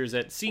creatures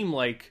that seem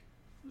like,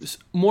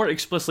 more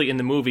explicitly in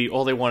the movie,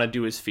 all they want to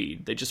do is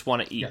feed. They just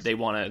want to eat. Yes. They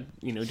want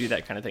to, do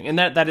that kind of thing. And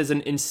that is an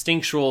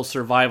instinctual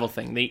survival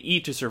thing. They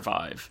eat to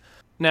survive.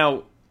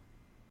 Now,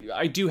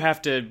 I do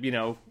have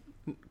to,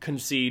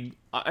 concede,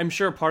 I'm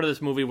sure part of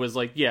this movie was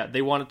like, yeah,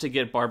 they wanted to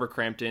get Barbara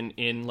Crampton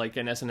in like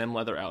an S&M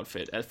leather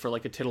outfit for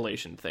like a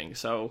titillation thing.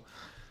 So,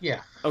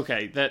 yeah.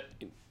 Okay,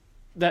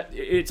 that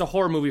it's a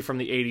horror movie from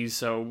the 80s,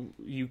 so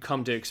you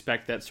come to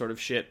expect that sort of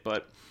shit,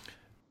 but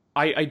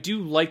I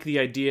do like the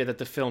idea that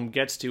the film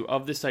gets to,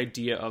 of this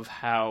idea of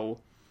how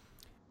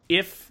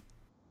if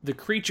the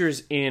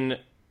creatures in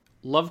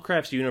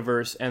Lovecraft's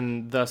universe,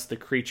 and thus the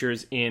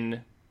creatures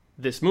in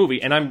this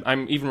movie, and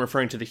I'm even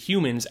referring to the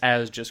humans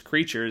as just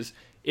creatures,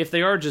 if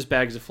they are just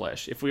bags of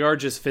flesh, if we are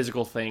just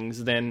physical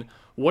things, then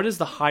what is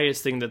the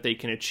highest thing that they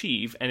can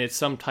achieve? And it's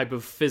some type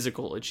of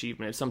physical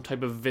achievement. It's some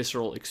type of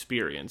visceral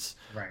experience.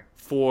 Right.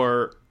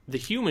 For the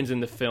humans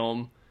in the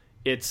film,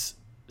 it's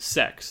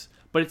sex.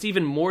 But it's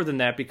even more than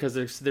that,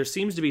 because there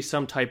seems to be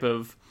some type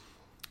of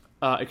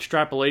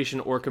extrapolation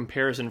or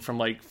comparison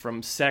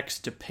from sex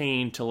to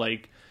pain to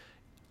like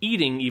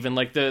eating even.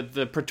 Like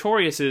the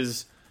Pretorius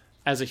is,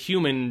 as a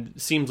human,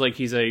 seems like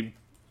he's a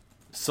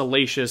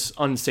salacious,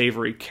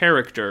 unsavory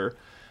character.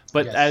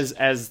 But yes,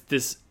 as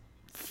this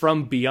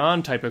From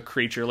Beyond type of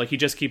creature, like he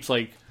just keeps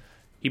like,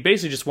 he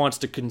basically just wants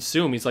to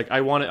consume. He's like,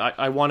 I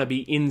want to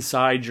be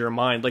inside your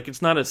mind. Like,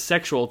 it's not a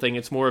sexual thing.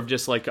 It's more of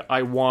just like,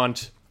 I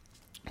want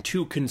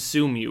to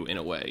consume you in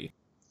a way.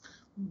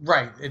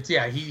 Right. It's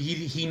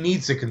he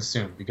needs to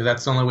consume, because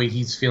that's the only way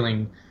he's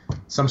feeling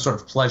some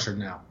sort of pleasure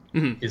now,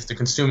 is the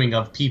consuming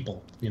of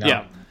people.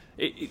 Yeah.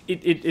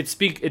 It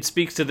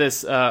speaks to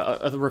this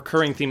a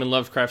recurring theme in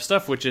Lovecraft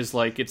stuff, which is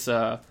like it's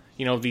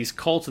these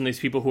cults and these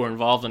people who are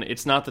involved in it.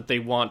 It's not that they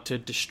want to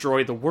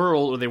destroy the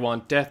world or they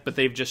want death, but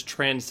they've just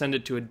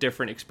transcended to a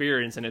different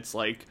experience, and it's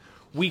like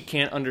we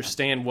can't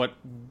understand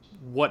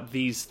what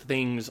these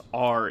things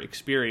are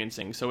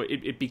experiencing, so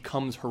it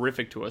becomes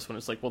horrific to us when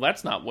it's like, well,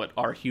 that's not what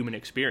our human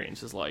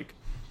experience is like.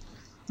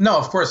 No,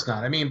 of course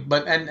not. I mean,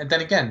 but and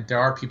then again, there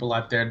are people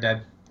out there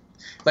that,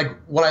 like,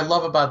 what I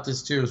love about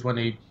this too is when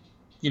they,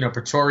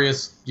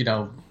 Pretorius,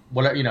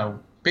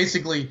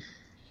 basically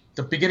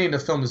the beginning of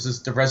the film is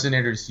just the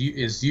resonator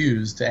is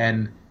used,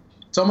 and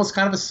it's almost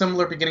kind of a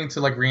similar beginning to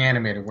like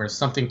Reanimator, where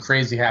something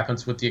crazy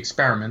happens with the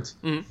experiment,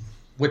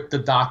 with the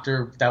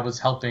doctor that was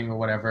helping or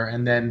whatever,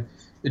 and then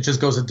it just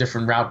goes a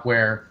different route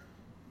where,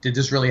 did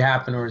this really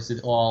happen, or is it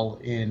all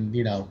in,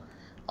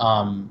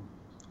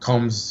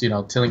 Combs,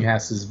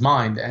 Tillinghast's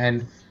mind?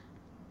 And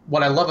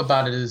what I love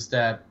about it is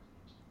that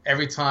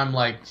every time,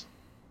 like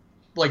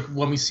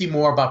when we see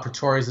more about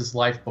Pretorius'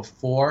 life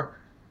before,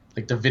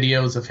 like the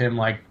videos of him,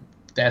 like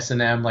the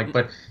S&M, like,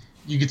 but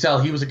you could tell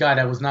he was a guy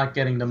that was not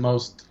getting the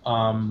most,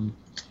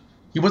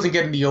 he wasn't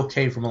getting the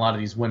okay from a lot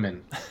of these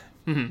women.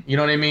 You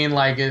know what I mean?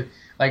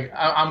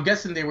 I'm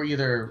guessing they were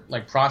either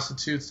like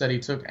prostitutes that he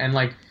took, and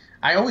like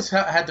I always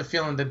had the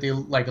feeling that they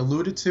like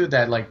alluded to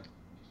that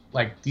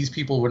like these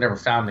people were never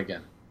found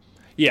again.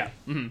 Yeah.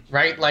 Mm-hmm.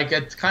 Right? Like,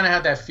 it kind of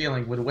had that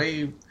feeling with the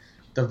way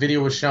the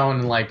video was shown,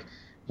 and like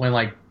when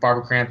like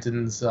Barbara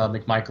Crampton's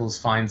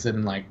McMichaels finds it,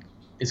 and like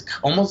it's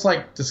almost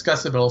like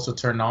disgusted but also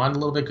turned on a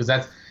little bit, because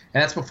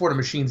that's before the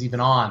machine's even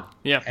on.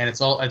 Yeah. And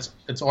it's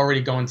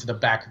already going to the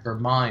back of her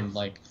mind,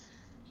 like,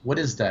 what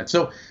is that?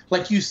 So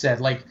like you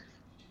said, like,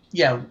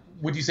 yeah,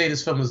 would you say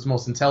this film is the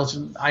most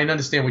intelligent? I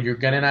understand what you're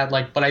getting at,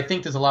 like, but I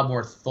think there's a lot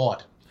more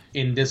thought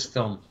in this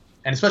film,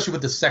 and especially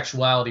with the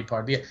sexuality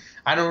part. Yeah,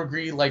 I don't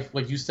agree, like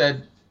you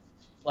said,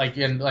 like,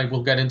 and like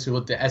we'll get into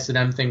with the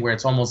S&M thing, where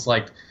it's almost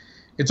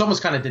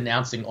kind of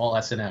denouncing all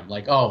S&M,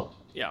 like, oh,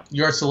 yeah,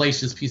 you're a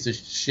salacious piece of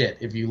shit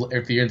if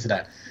you're into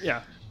that.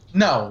 Yeah.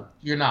 No,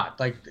 you're not.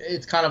 Like,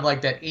 it's kind of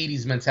like that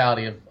 80s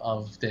mentality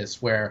of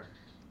this, where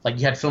like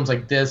you had films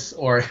like this,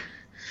 or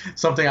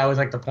something I always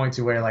like to point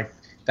to, where like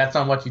That's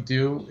Not What You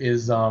Do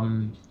is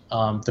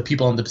The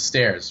People on the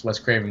Stairs, Wes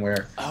Craven,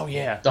 where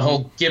the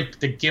whole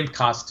gimp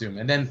costume,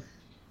 and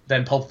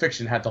then Pulp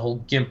Fiction had the whole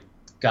gimp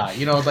guy.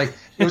 You know, like,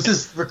 it was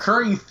this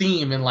recurring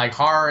theme in like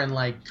horror and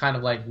like kind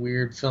of like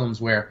weird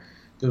films, where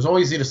there was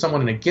always either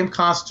someone in a gimp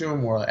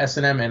costume or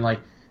S&M, and like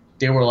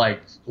they were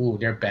like, ooh,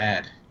 they're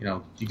bad. You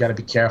know, you got to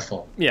be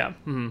careful. Yeah.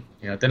 Mm-hmm.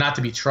 You know, they're not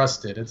to be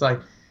trusted. It's like,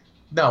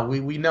 no,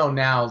 we know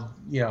now,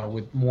 you know,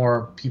 with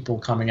more people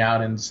coming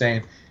out and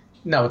saying,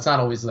 no, it's not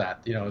always that.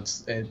 You know,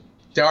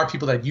 there are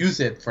people that use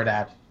it for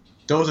that.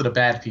 Those are the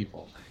bad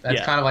people.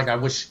 That's kind of like, I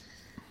wish,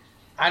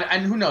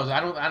 and who knows?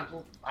 I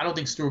don't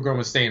think Stuart Gordon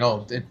was saying,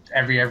 oh,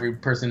 every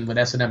person with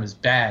S&M is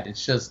bad.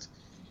 It's just,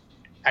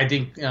 I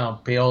think, you know,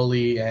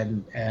 Paoli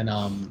and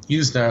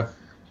Usna,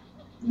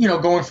 you know,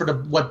 going for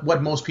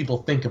what most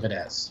people think of it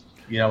as.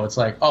 You know, it's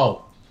like,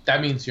 oh,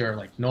 that means you're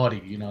like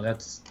naughty. You know,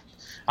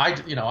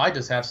 I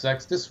just have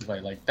sex this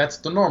way. Like, that's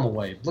the normal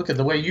way. Look at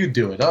the way you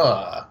do it.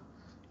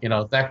 You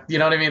know, that, you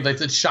know what I mean?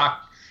 Like,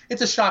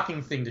 it's a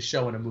shocking thing to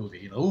show in a movie.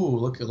 You know, ooh,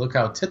 look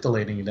how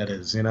titillating that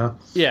is, you know?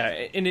 Yeah,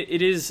 and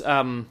it is,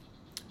 and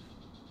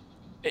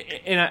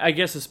I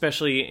guess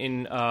especially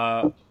in,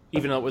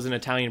 even though it was an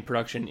Italian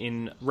production,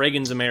 in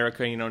Reagan's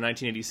America, you know,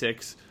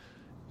 1986,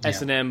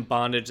 S&M,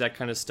 bondage, that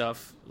kind of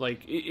stuff,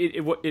 like,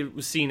 it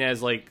was seen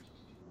as, like,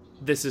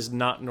 this is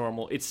not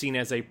normal. It's seen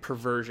as a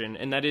perversion,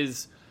 and that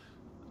is,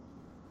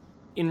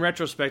 in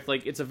retrospect,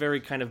 like, it's a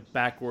very kind of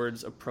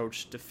backwards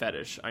approach to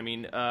fetish. I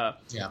mean,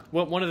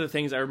 one of the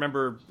things I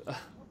remember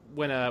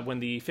when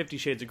the 50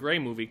 Shades of Grey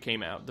movie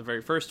came out, the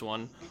very first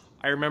one,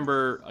 I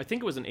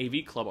think it was an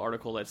AV Club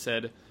article that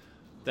said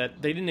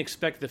that they didn't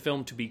expect the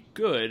film to be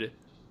good,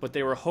 but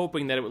they were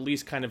hoping that it would at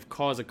least kind of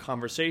cause a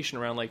conversation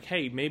around, like,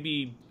 hey,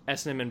 maybe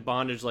S&M and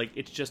bondage, like,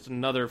 it's just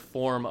another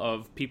form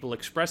of people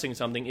expressing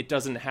something. It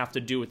doesn't have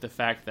to do with the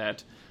fact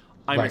that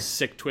I'm a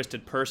sick,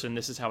 twisted person.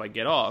 This is how I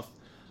get off.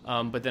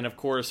 But then, of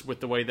course, with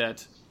the way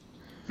that...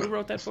 Who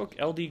wrote that book?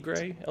 L.D.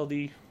 Gray?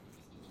 L.D.?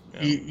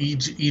 Yeah.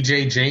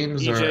 E.J.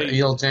 James or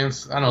E.L.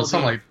 James? I don't know,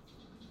 something like...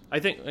 I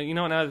think, you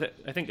know, now that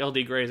I think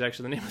L.D. Gray is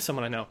actually the name of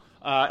someone I know.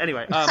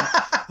 Anyway.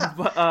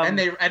 But, and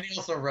they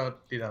also wrote,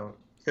 you know,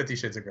 50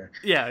 Shades of Grey.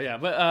 Yeah,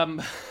 but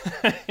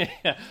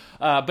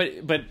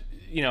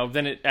you know,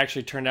 then it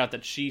actually turned out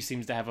that she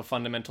seems to have a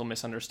fundamental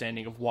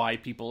misunderstanding of why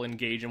people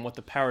engage and what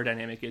the power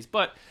dynamic is.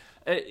 But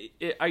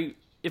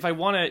if I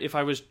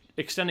was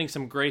extending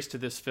some grace to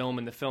this film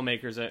and the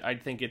filmmakers, I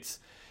think it's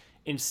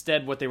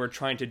instead what they were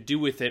trying to do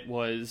with it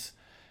was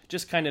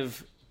just kind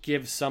of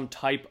give some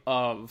type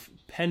of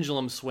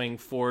pendulum swing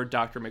for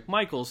Dr.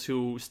 McMichaels,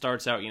 who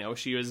starts out, you know,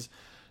 she was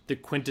the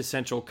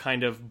quintessential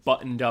kind of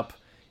buttoned up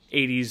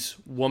 80s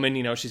woman.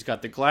 You know, she's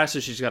got the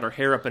glasses, she's got her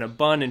hair up in a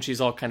bun, and she's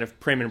all kind of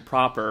prim and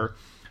proper.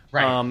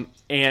 Right.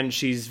 And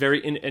she's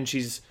very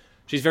she's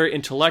very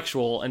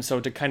intellectual, and so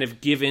to kind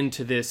of give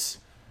into this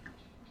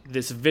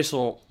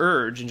visceral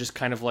urge and just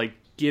kind of like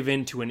give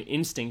into an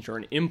instinct or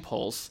an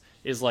impulse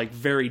is like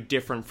very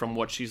different from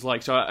what she's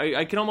like. So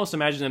I can almost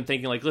imagine them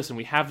thinking, like, listen,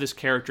 we have this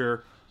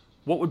character,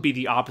 what would be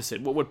the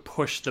opposite? What would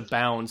push the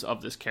bounds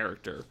of this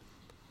character?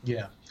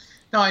 Yeah.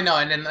 No, I know,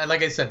 and then,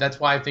 like I said,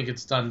 that's why I think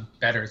it's done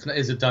better.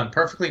 Is it done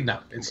perfectly? No,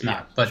 it's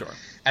not. But sure.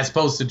 As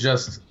opposed to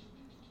just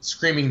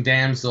screaming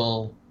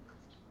damsel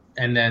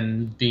and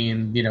then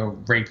being, you know,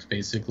 raped,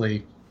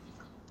 basically.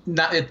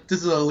 This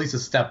is at least a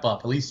step up.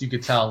 At least you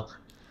could tell.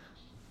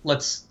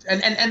 And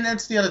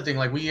that's the other thing.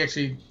 Like,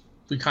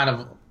 I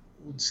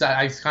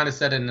kind of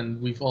said it,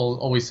 and we've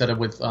always said it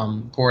with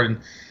Gordon.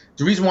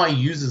 The reason why he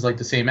uses like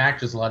the same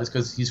actors a lot is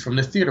because he's from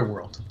the theater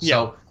world. Yeah.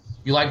 So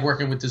you like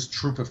working with this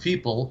troupe of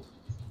people.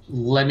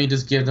 Let me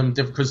just give them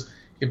different, because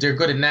if they're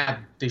good in that,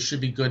 they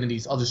should be good in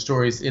these other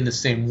stories in the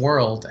same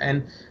world.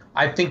 And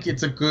I think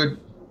it's a good,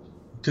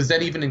 because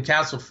then even in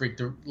Castle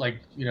Freak, like,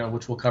 you know,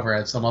 which we'll cover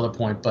at some other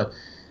point, but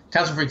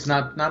Castle Freak's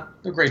not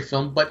a great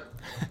film, but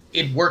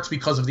it works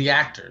because of the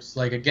actors.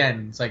 Like,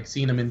 again, it's like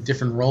seeing them in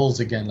different roles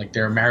again, like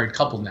they're a married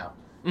couple now.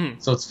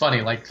 So it's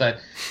funny, like,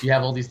 that you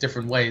have all these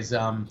different ways.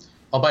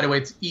 Oh, by the way,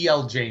 it's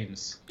E.L.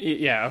 James.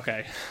 Yeah,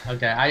 okay.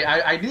 Okay,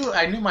 I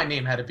knew my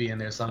name had to be in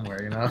there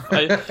somewhere, you know?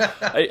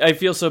 I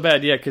feel so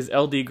bad, yeah, because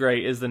L.D.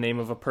 Gray is the name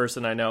of a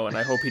person I know, and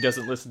I hope he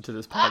doesn't listen to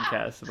this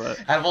podcast. But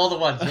out of all the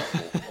ones,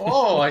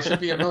 I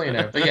should be a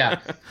millionaire. But yeah.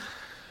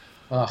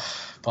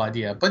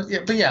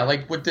 But yeah,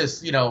 like with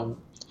this, you know,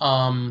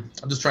 I'm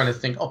just trying to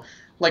think. Oh,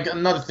 like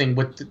another thing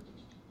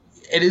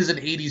it is an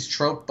 80s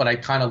trope, but I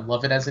kind of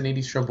love it as an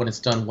 80s trope when it's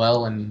done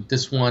well. And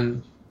this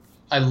one,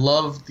 I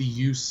love the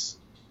use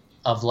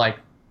of like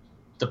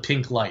the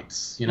pink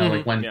lights, you know,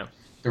 like when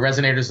the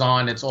resonator's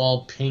on, it's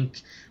all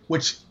pink,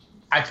 which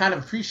I kind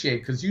of appreciate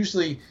because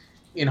usually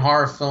in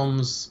horror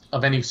films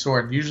of any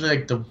sort, usually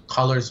like the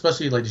colors,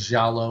 especially like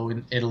giallo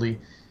in Italy,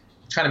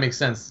 trying to make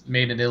sense,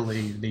 made in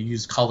Italy, they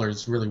use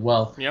colors really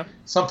well. Yeah.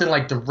 Something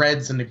like the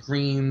reds and the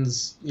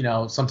greens, you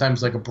know,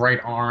 sometimes like a bright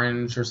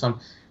orange or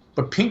something.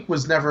 But pink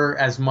was never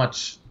as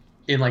much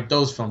in like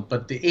those films.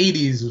 But the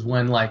 80s was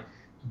when like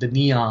the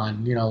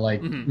neon, you know,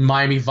 like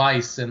Miami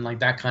Vice and like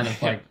that kind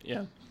of like,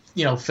 yeah.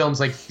 You know, films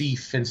like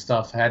Thief and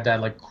stuff had that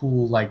like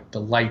cool, like the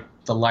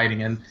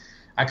lighting. And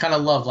I kind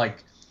of love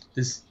like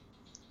this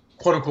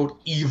quote unquote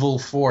evil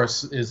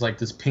force is like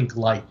this pink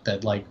light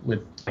that like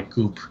with like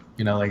goop,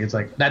 you know, like it's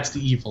like that's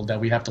the evil that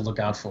we have to look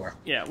out for.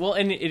 Yeah, well,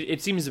 and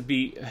it seems to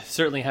be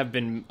certainly have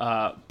been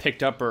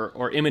picked up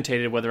or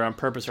imitated, whether on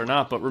purpose or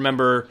not. But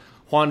remember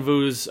Juan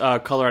Vu's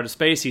Color Out of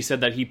Space? He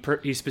said that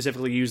he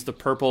specifically used the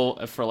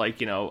purple for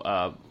like, you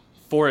know,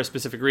 for a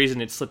specific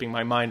reason. It's slipping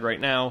my mind right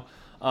now.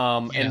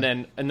 And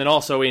then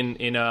also in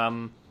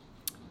the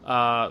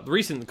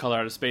recent Color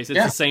Out of Space,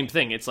 it's the same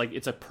thing. It's like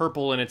it's a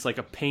purple and it's like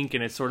a pink,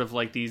 and it's sort of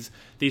like these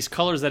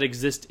colors that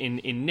exist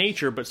in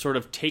nature, but sort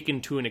of taken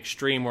to an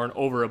extreme or an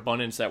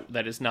overabundance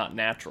that is not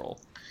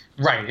natural.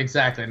 Right,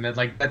 exactly, and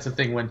that's the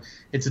thing when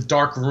it's a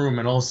dark room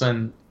and all of a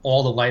sudden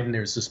all the light in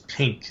there is just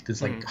pink,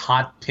 this like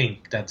hot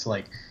pink that's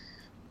like,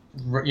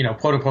 you know,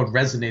 quote unquote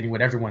resonating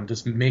with everyone,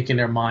 just making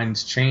their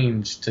minds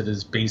change to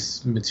this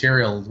base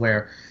material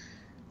where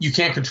you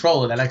can't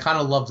control it, and I kind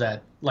of love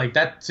that. Like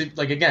that,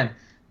 like again.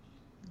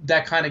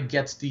 That kind of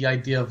gets the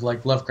idea of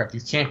like Lovecraft.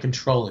 You can't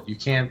control it. You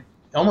can't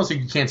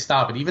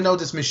stop it. Even though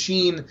this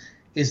machine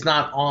is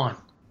not on,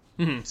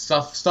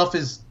 stuff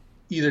is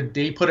either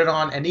they put it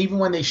on, and even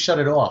when they shut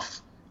it off,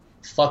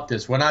 fuck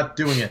this, we're not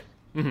doing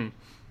it.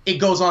 It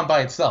goes on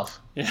by itself.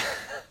 Yeah.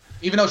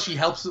 Even though she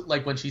helps,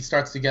 like when she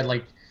starts to get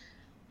like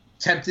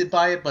tempted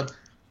by it, but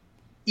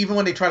even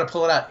when they try to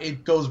pull it out,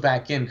 it goes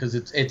back in because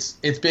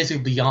it's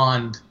basically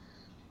beyond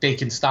they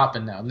can stop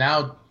it now.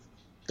 Now.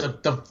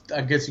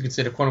 I guess you could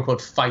say the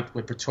quote-unquote fight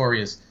with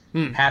Pretorius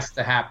has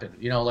to happen.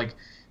 You know, like,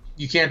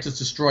 you can't just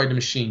destroy the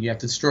machine. You have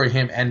to destroy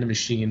him and the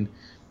machine,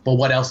 but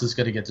what else is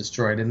going to get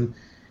destroyed? And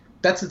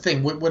that's the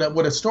thing. With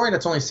a story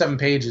that's only 7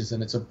 pages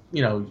and it's a,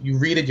 you know, you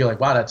read it, you're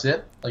like, wow, that's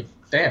it? Like,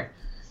 damn.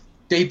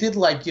 They did,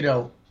 like, you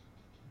know,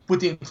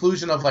 with the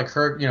inclusion of, like,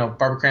 her, you know,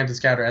 Barbara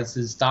Crampton's character as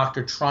his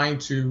doctor trying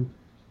to,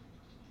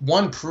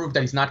 one, prove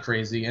that he's not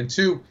crazy, and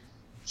two,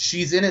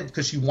 she's in it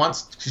because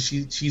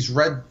she's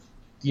read,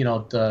 you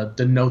know,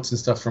 the notes and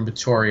stuff from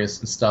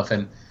Pretorius and stuff,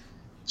 and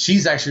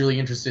she's actually really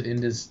interested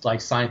in this like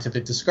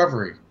scientific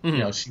discovery. You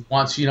know, she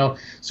wants, you know,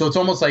 so it's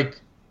almost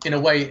like in a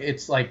way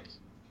it's like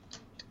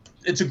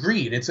it's a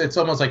greed. It's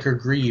almost like her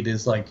greed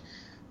is like,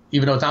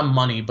 even though it's not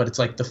money, but it's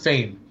like the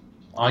fame.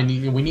 We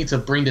need to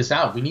bring this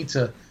out. We need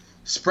to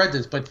spread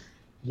this. But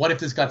what if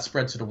this got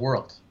spread to the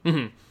world?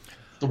 The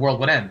world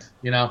would end.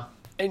 You know.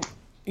 And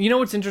you know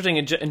what's interesting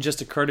and just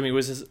occurred to me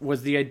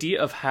was the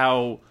idea of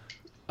how.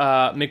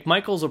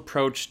 McMichael's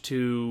approach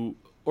to,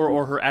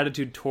 or her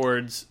attitude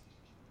towards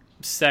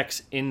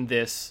sex in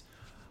this,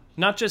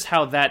 not just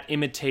how that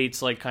imitates,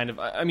 like, kind of,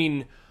 I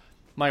mean,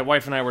 my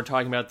wife and I were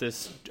talking about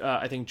this,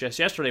 I think just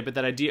yesterday, but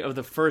that idea of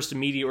the first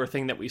media or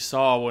thing that we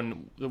saw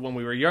when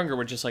we were younger,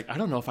 we're just like, I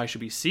don't know if I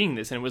should be seeing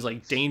this, and it was,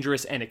 like,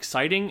 dangerous and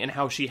exciting, and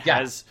how she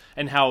has,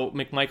 and how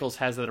McMichael's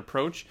has that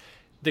approach.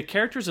 The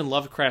characters in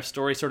Lovecraft's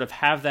story sort of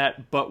have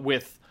that, but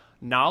with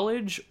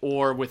knowledge,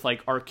 or with,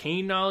 like,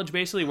 arcane knowledge,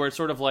 basically, where it's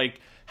sort of like,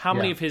 how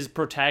many of his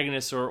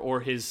protagonists or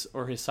his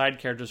side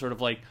characters sort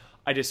of like,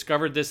 I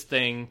discovered this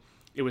thing,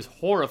 it was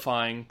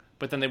horrifying,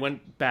 but then they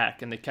went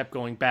back and they kept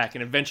going back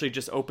and eventually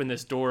just opened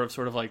this door of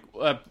sort of like,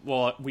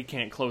 well, we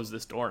can't close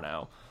this door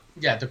now.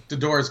 Yeah, the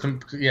door is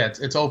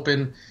it's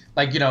open.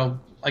 Like, you know,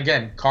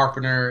 again,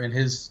 Carpenter and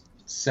his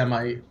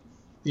semi,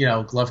 you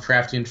know,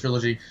 Lovecraftian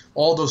trilogy,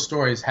 all those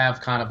stories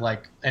have kind of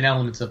like an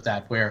element of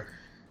that where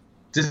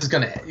this is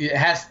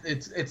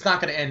it's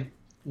not gonna end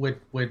with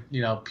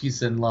you know,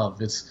 peace and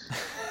love. It's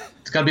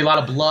gonna be a lot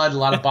of blood, a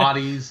lot of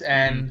bodies,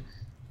 and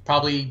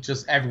probably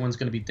just everyone's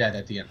gonna be dead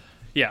at the end.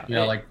 Yeah, you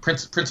know, like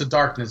Prince of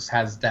Darkness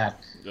has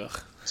that.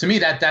 Ugh. To me,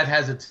 that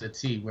has it to the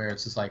T, where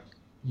it's just like,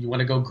 you want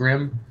to go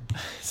grim.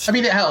 I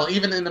mean, hell,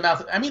 even in the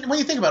mouth. I mean, when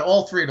you think about it,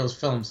 all three of those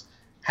films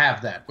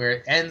have that, where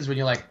it ends when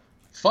you're like,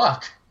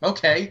 "Fuck,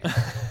 okay,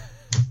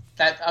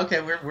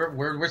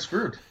 we're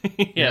screwed."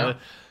 Yeah,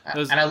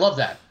 and I love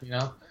that. You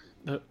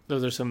know,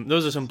 those are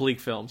some bleak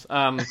films.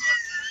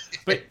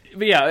 but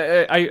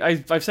yeah,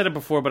 I've said it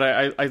before, but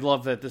I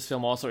love that this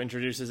film also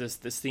introduces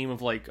this theme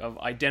of of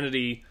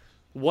identity.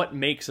 What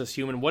makes us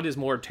human? What is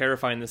more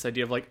terrifying? This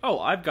idea of oh,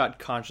 I've got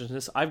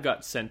consciousness, I've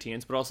got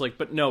sentience, but also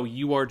but no,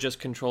 you are just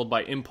controlled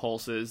by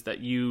impulses that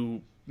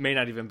you may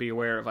not even be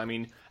aware of. I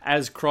mean,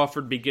 as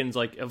Crawford begins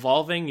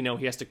evolving,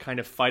 he has to kind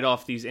of fight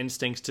off these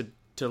instincts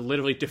to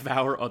literally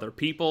devour other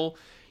people.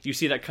 You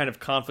see that kind of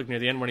conflict near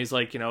the end when he's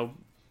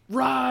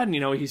run,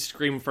 he's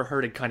screaming for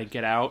her to kind of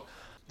get out.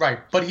 Right,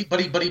 but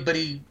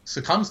he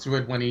succumbs to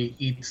it when he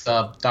eats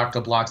Dr.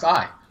 Block's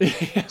eye.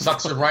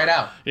 Sucks it right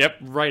out. Yep,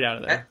 right out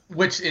of there.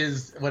 Which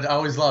is what I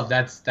always love.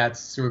 That's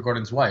Stuart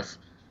Gordon's wife.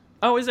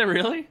 Oh, is that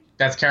really?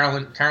 That's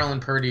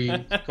Carolyn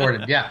Purdy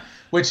Gordon. Yeah,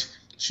 which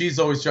she's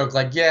always joked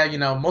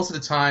most of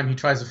the time he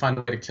tries to find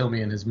a way to kill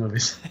me in his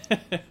movies.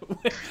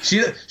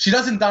 She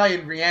doesn't die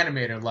in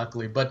Reanimator,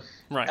 luckily, but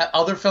right.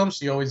 Other films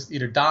she always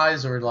either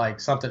dies or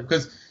something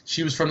because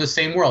she was from the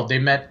same world. They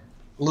met.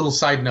 Little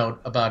side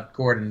note about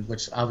Gordon,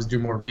 which I was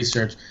doing more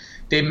research.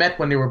 They met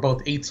when they were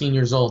both 18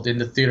 years old in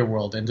the theater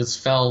world and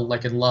just fell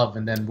in love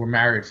and then were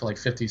married for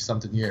 50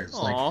 something years.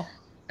 Aww.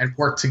 And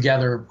worked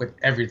together with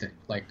everything.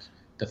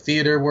 The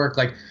theater work,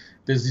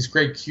 there's these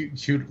great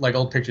cute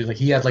old pictures.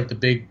 He had the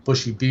big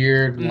bushy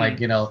beard and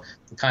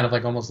kind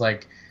of almost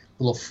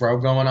little fro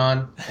going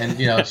on.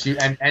 And she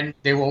and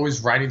they were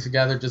always writing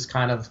together, just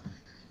kind of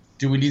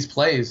doing these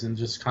plays and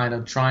just kind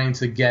of trying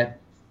to get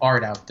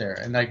art out there.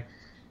 And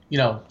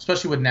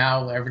especially with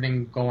now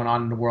everything going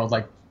on in the world,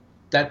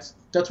 that's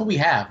what we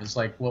have. Is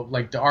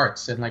the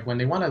arts, and when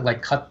they want to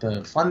cut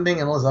the funding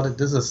and all this other.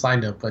 This is a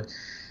side note, but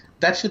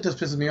that shit just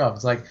pisses me off.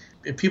 It's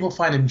if people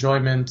find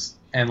enjoyment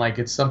and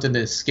it's something to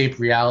escape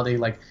reality,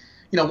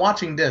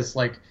 watching this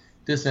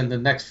this and the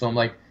next film,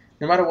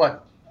 no matter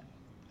what,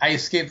 I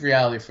escaped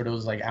reality for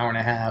those hour and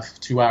a half,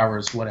 2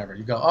 hours, whatever.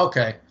 You go,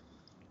 okay,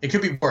 it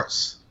could be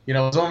worse.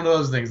 It's one of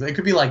those things. It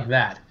could be like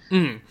that.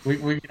 Mm. We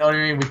you know what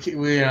I mean?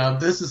 We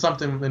this is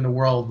something in the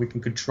world we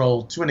can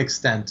control to an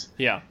extent.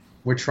 Yeah.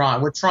 We're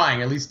trying.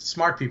 At least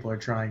smart people are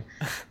trying.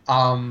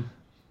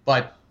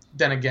 But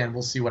then again,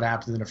 we'll see what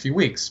happens in a few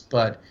weeks.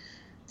 But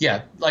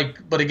yeah,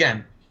 but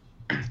again,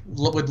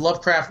 with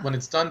Lovecraft, when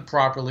it's done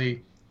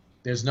properly,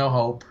 there's no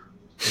hope.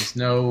 There's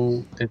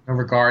no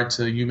regard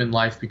to human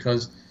life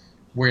because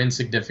we're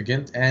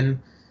insignificant, and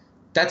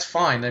that's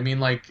fine. I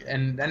mean,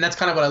 and that's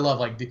kind of what I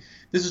love.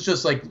 This is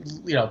just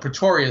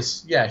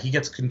Pretorius. Yeah, he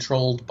gets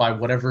controlled by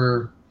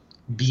whatever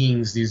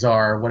beings these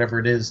are, whatever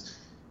it is,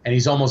 and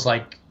he's almost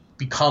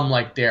become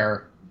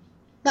their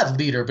not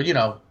leader, but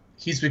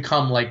he's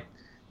become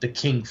the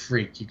king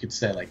freak, you could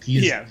say.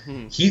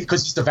 Because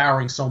he's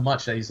devouring so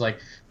much that he's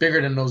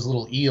bigger than those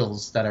little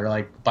eels that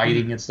are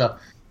biting and stuff.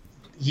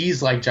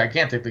 He's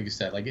gigantic, like you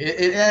said.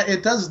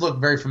 It does look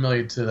very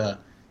familiar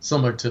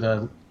similar to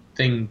the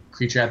thing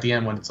creature at the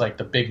end when it's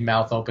the big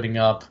mouth opening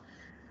up,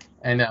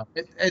 and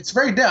it's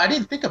very I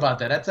didn't think about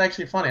that. That's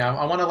actually funny.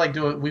 I want to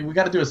do it. We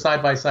got to do a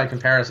side by side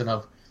comparison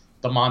of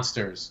the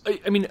monsters.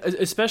 I mean,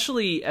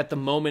 especially at the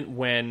moment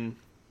when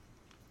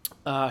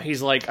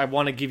he's I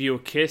want to give you a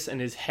kiss, and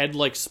his head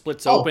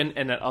splits open,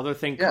 and that other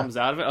thing comes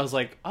out of it. I was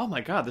oh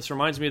my god, this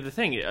reminds me of the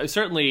thing.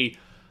 Certainly,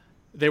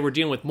 they were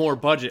dealing with more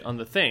budget on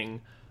the thing.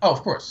 Oh,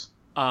 of course.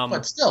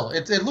 But still,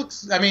 it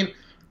looks. I mean,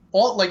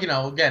 all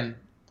again.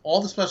 All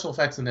the special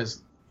effects in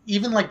this,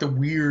 even the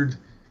weird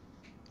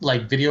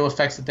video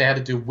effects that they had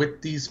to do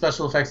with these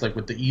special effects,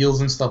 with the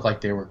eels and stuff,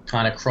 they were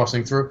kind of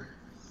crossing through.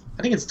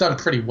 I think it's done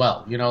pretty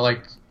well,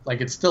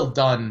 it's still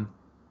done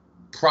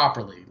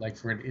properly,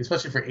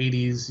 especially for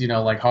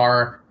 80s,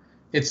 horror.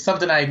 It's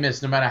something I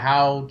miss, no matter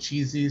how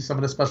cheesy some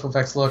of the special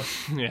effects look.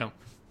 Yeah.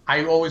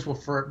 I always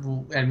prefer,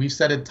 and we've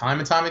said it time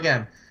and time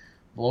again,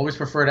 we'll always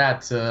prefer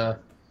that to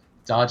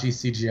dodgy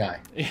CGI.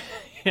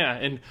 Yeah,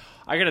 and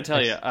I gotta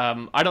tell you,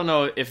 I don't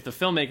know if the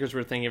filmmakers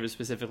were thinking of it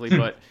specifically,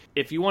 but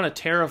if you want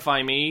to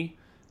terrify me,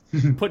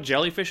 put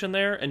jellyfish in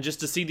there, and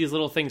just to see these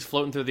little things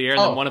floating through the air,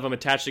 and then one of them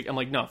attached to,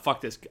 I'm no,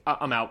 fuck this,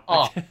 I'm out.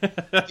 Oh,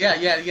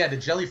 yeah, the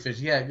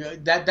jellyfish, yeah,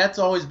 that's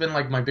always been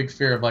my big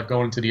fear of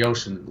going to the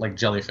ocean,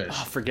 jellyfish.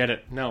 Oh, forget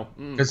it, no.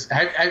 Because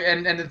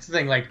and it's the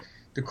thing,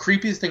 the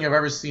creepiest thing I've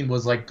ever seen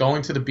was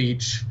going to the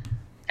beach,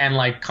 and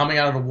coming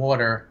out of the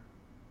water,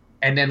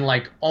 and then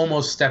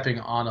almost stepping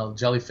on a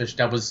jellyfish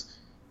that was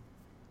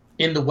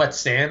in the wet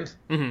sand,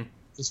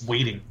 just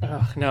waiting.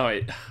 No.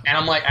 And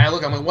I'm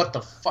I'm what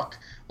the fuck?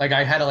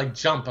 I had to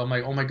jump. I'm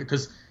oh my god,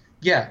 because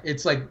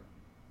it's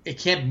it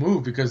can't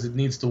move because it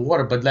needs the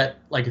water, but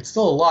it's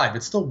still alive.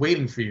 It's still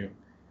waiting for you.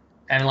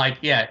 And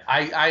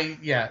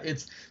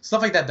it's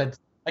stuff like that. That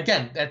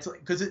again, that's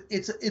because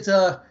it's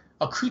a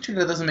creature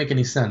that doesn't make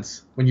any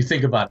sense when you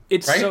think about it.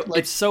 It's right?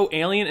 It's so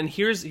alien. And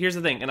here's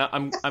the thing.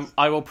 And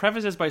I will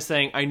preface this by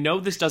saying I know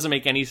this doesn't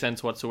make any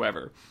sense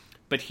whatsoever.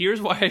 But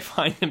here's why I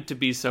find them to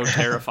be so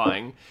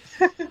terrifying.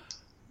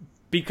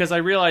 Because I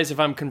realize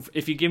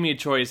if you give me a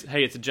choice,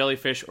 hey, it's a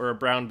jellyfish or a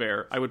brown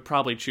bear, I would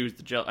probably choose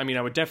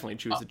I would definitely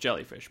choose the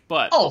jellyfish.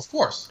 But of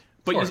course.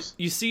 But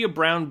you see a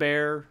brown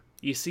bear,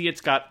 you see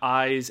it's got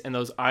eyes, and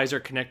those eyes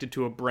are connected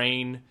to a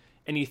brain,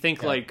 and you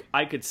think like,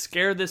 I could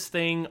scare this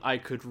thing, I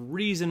could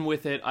reason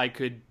with it, I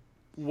could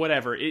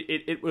whatever.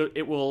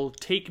 It will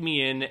take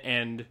me in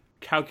and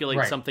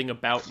calculate something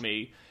about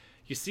me.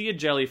 You see a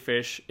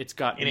jellyfish, it's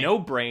got no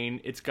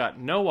brain, it's got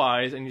no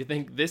eyes, and you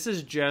think this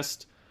is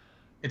just...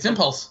 It's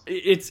impulse.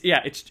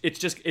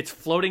 It's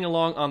floating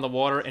along on the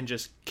water and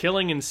just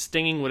killing and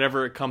stinging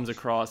whatever it comes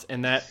across,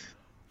 and that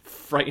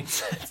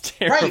frightens,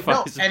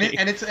 terrifies me.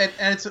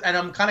 And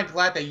I'm kind of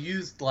glad they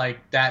used like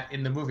that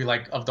in the movie,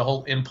 like of the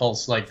whole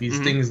impulse, like these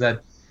things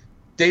that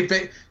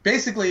they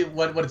basically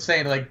what it's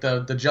saying, like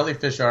the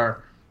jellyfish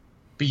are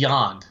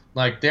beyond,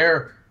 like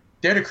they're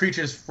the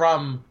creatures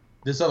from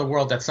this other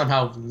world that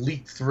somehow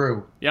leaked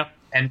through,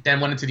 and then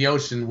went into the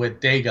ocean with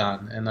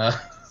Dagon and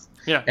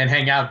and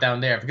hang out down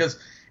there. Because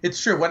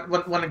it's true,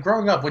 when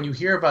growing up, when you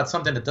hear about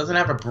something that doesn't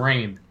have a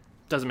brain,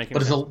 doesn't make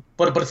any sense.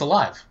 But it's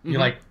alive. You're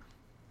like,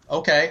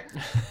 okay,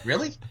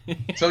 really?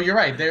 So you're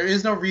right. There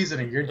is no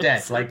reasoning. You're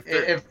dead. Like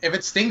if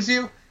it stings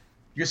you,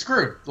 you're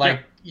screwed.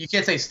 Like you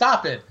can't say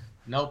stop it.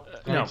 Nope.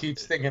 No. Keep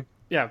stinging.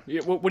 Yeah.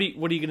 What are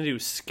you gonna do?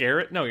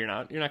 Scare it? No, you're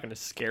not. You're not gonna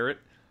scare it.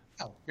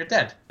 No, you're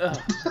dead.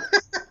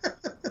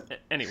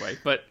 Anyway,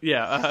 but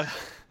yeah.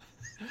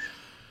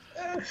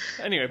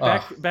 Anyway,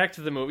 back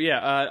to the movie. Yeah,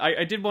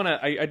 I did want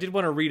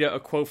to read a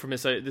quote from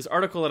this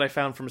article that I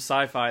found from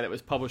Sci-Fi that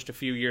was published a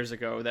few years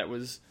ago. That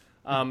was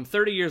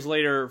 30 years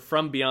later.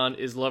 From Beyond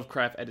is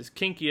Lovecraft at his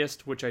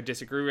kinkiest, which I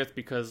disagree with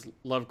because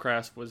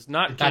Lovecraft was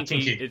not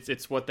kinky.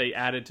 It's what they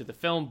added to the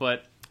film,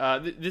 but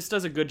this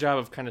does a good job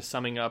of kind of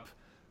summing up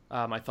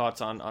my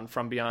thoughts on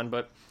From Beyond.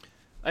 But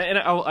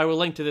I will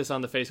link to this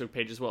on the Facebook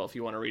page as well if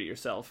you want to read it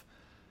yourself.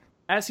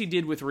 As he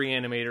did with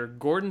Reanimator,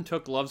 Gordon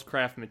took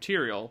Lovecraft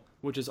material,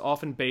 which is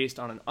often based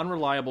on an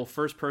unreliable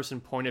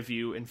first-person point of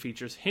view and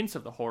features hints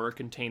of the horror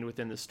contained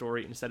within the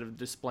story instead of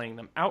displaying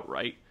them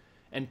outright,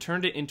 and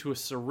turned it into a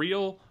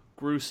surreal,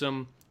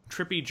 gruesome,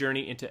 trippy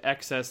journey into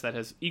excess that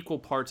has equal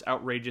parts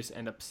outrageous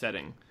and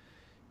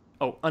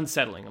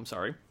unsettling, I'm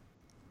sorry.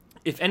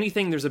 If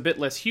anything, there's a bit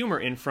less humor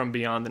in From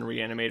Beyond than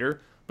Reanimator,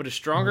 but a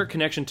stronger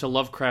connection to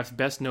Lovecraft's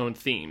best-known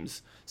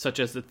themes, such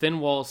as the thin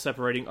walls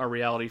separating our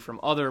reality from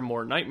other,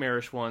 more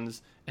nightmarish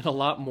ones, and a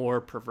lot more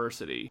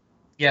perversity.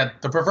 Yeah,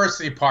 the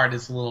perversity part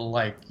is a little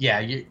like,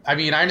 I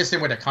mean, I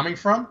understand where they're coming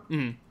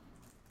from,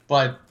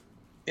 but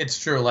it's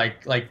true.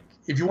 Like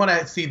if you want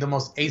to see the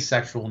most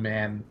asexual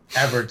man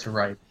ever to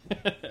write,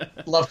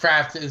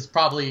 Lovecraft is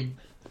probably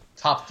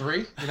top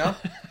 3, you know?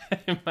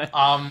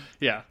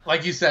 Yeah.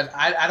 Like you said,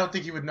 I don't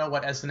think you would know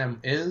what S&M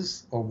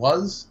is or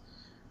was.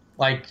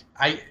 Like,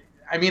 I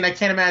mean, I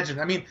can't imagine.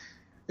 I mean,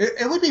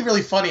 it would be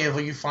really funny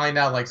if you find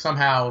out, like,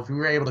 somehow if we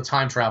were able to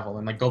time travel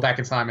and, like, go back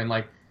in time and,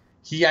 like,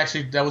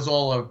 that was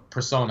all a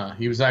persona.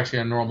 He was actually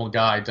a normal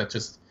guy that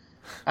just,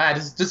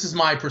 this is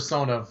my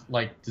persona of,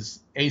 like, this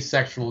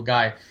asexual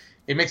guy.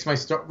 It makes my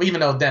story, even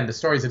though then the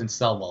stories didn't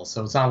sell well,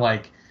 so it's not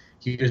like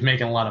he was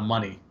making a lot of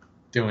money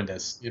doing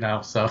this, you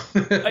know, so.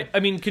 I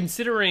mean,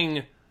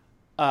 considering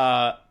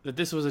that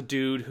this was a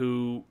dude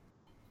who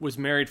was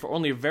married for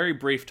only a very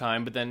brief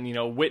time, but then, you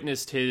know,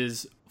 witnessed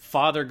his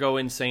father go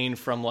insane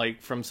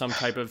from some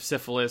type of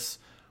syphilis,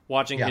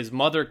 watching his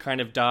mother kind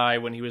of die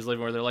when he was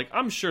living with her. Like,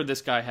 I'm sure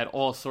this guy had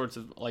all sorts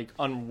of, like,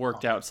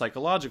 unworked out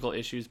psychological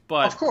issues,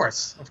 but... Of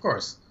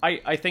course.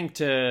 I think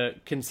to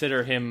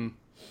consider him,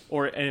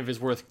 or any of his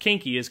worth,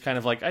 kinky is kind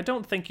of like, I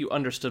don't think you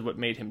understood what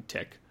made him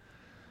tick.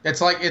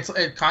 It's like, it's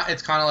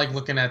kind of like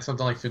looking at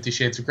something like 50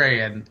 Shades of Grey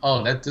and,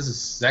 this is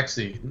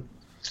sexy.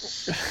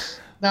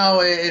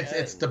 No,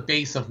 it's the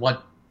base of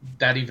what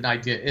that even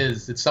idea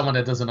is. It's someone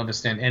that doesn't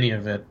understand any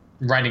of it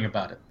writing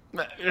about it.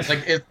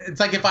 It's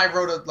like if I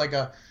wrote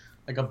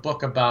a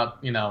book about,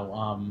 you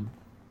know,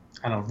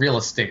 I don't know, real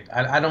estate.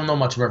 I don't know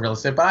much about real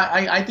estate, but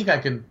I think I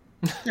can,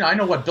 you know, I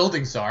know what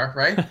buildings are,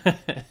 right?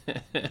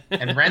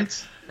 And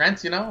rent,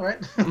 you know,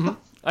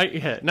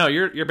 right? No,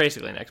 you're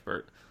basically an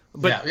expert.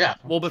 But, yeah.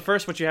 Well, but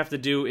first what you have to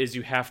do is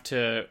you have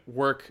to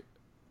work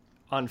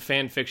on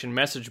fan fiction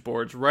message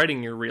boards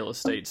writing your real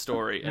estate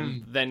story,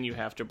 and then you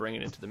have to bring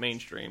it into the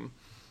mainstream.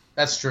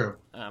 That's true.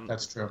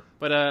 That's true.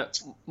 But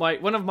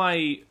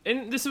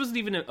and this wasn't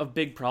even a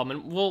big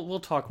problem, and we'll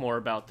talk more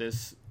about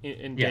this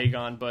in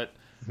Dagon, but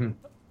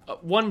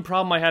one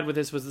problem I had with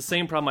this was the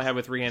same problem I had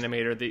with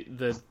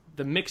Reanimator,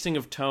 the mixing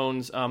of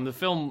tones. The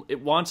film,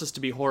 it wants us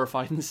to be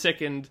horrified and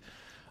sickened,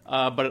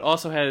 but it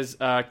also has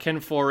Ken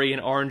Foree in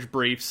orange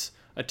briefs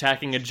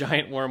attacking a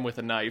giant worm with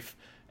a knife.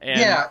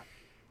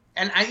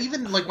 And I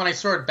even, like, when I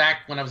saw it back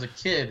when I was a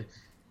kid,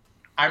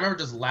 I remember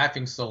just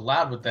laughing so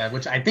loud with that,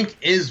 which I think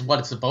is what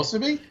it's supposed to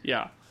be.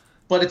 Yeah.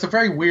 But it's a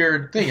very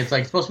weird thing. It's,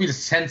 like, supposed to be the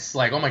sense,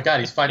 like, oh, my God,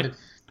 he's fighting.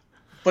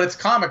 But it's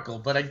comical.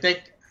 But I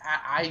think,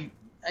 I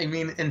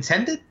mean,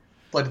 intended,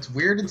 but it's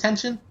weird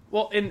intention.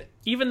 Well, and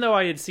even though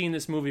I had seen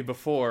this movie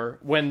before,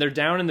 when they're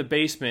down in the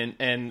basement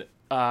and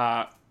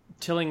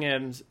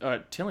Tillinghast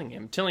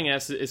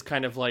is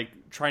kind of like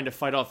trying to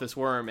fight off this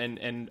worm,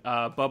 and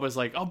Bubba's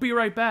like, I'll be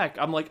right back.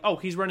 I'm like, oh,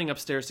 he's running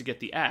upstairs to get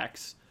the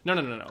axe. No.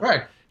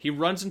 Right. He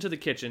runs into the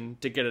kitchen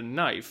to get a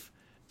knife,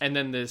 and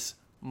then this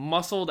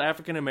muscled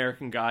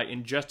African-American guy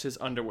in just his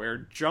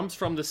underwear jumps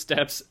from the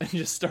steps and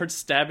just starts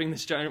stabbing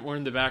this giant worm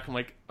in the back. I'm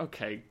like,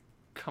 okay,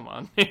 come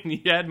on.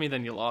 You had me,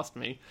 then you lost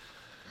me.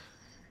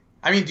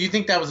 I mean, do you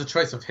think that was a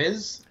choice of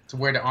his to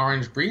wear the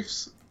orange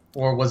briefs?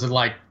 Or was it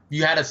like,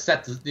 you had a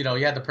set, you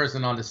had the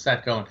person on the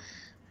set going,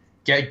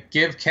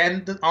 give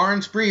Ken the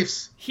orange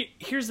briefs.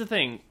 Here's the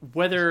thing.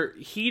 Whether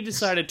he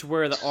decided to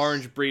wear the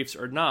orange briefs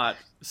or not,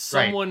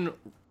 someone,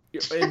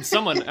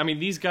 I mean,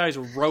 these guys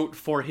wrote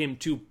for him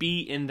to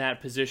be in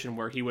that position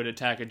where he would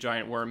attack a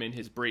giant worm in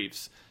his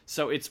briefs.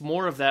 So it's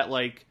more of that,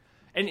 like,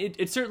 and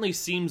it certainly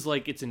seems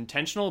like it's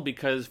intentional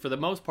because for the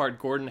most part,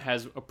 Gordon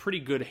has a pretty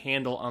good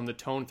handle on the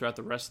tone throughout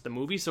the rest of the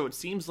movie. So it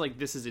seems like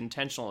this is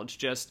intentional. It's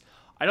just,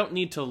 I don't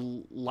need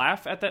to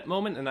laugh at that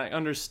moment, and I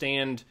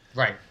understand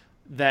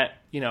that,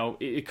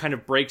 it kind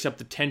of breaks up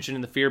the tension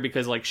and the fear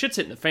because, like, shit's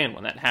hitting the fan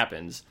when that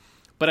happens.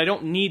 But I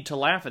don't need to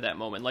laugh at that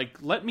moment. Like,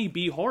 let me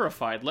be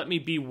horrified. Let me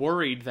be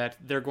worried that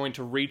they're going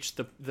to reach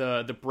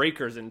the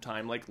breakers in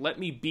time. Like, let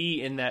me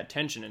be in that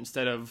tension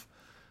instead of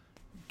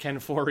Ken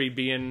Foree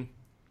being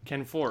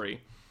Ken Foree.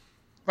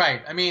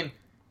 Right. I mean,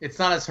 it's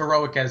not as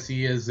heroic as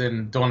he is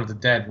in Dawn of the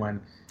Dead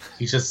when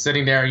he's just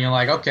sitting there and you're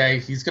like, okay,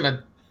 he's going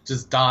to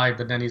just die.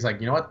 But then he's like,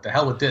 you know what? The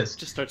hell with this.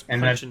 Just starts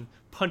and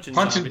punching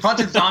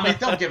zombies.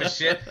 Don't give a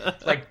shit.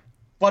 Like,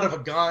 butt of a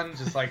gun,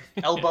 just like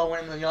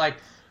elbowing. And you're like,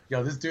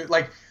 yo, this dude,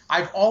 like,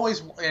 I've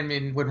always, I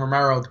mean, with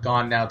Romero's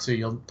gone now too,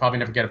 you'll probably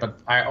never get it, but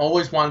I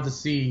always wanted to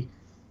see,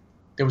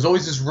 there was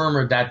always this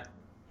rumor that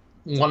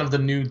one of the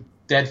new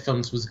Dead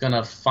films was going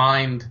to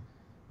find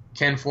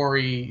Ken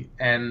Foree,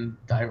 and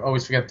I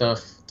always forget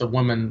the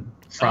woman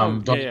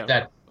from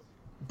Dead,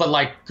 but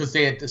like, because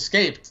they had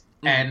escaped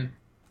and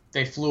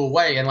they flew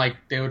away, and like,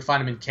 they would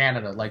find him in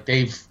Canada, like,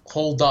 they've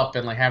holed up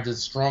and like have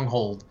this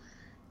stronghold,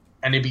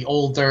 and they'd be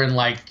older and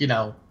like,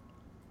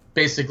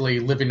 basically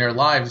living their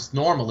lives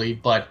normally,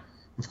 but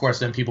of course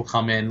then people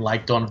come in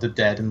like Dawn of the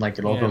Dead and like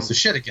it all goes to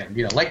shit again,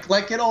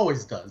 like it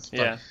always does.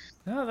 But,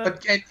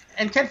 but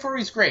Ken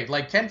Foree's great.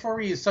 Like, Ken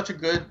Foree is such a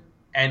good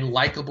and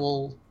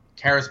likable,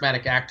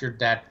 charismatic actor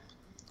that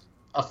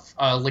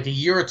like a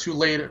year or two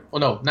later,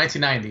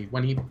 1990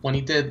 when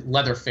he did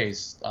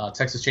Leatherface,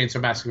 Texas Chainsaw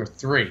Massacre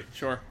 3.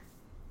 Sure.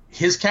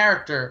 His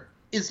character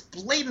is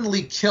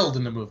blatantly killed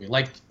in the movie.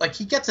 Like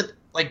he gets it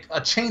like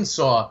a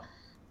chainsaw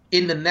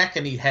in the neck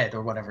and the head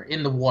or whatever,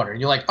 in the water. And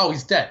you're like, oh,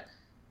 he's dead.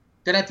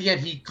 Then at the end,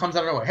 he comes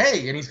out of nowhere,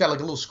 hey, and he's got like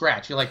a little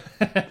scratch. You're like,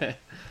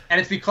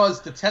 and it's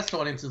because the test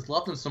audiences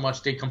loved him so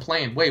much, they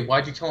complained, wait,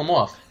 why'd you kill him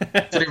off?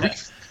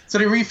 So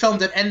they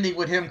refilmed it ending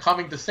with him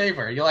coming to save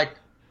her. You're like,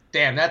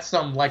 damn, that's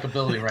some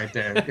likability right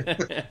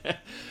there.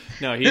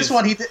 No, this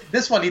one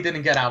he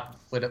didn't get out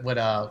with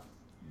a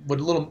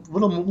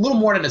little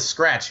more than a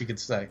scratch, you could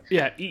say.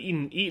 Yeah,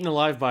 eaten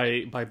alive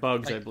by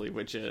bugs, like, I believe,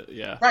 which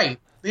right.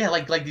 Yeah,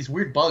 like these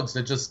weird bugs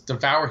that just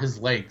devour his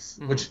legs,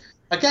 which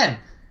again,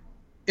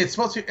 it's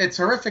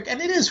horrific,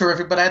 and it is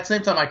horrific, but at the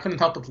same time I couldn't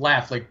help but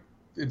laugh, like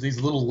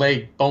these little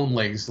bone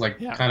legs, like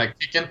kind of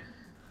kicking.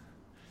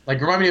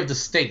 Like, remind me of The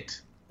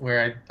State,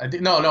 where I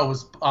think it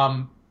was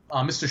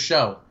Mr.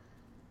 Show.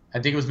 I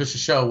think it was Mr.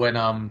 Show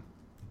when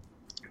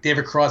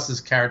David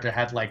Cross's character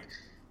had like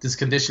this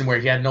condition where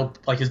he had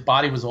his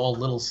body was all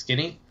little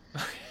skinny,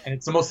 and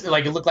it's almost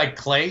like it looked like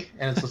clay,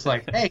 and it's just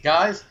like, hey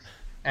guys,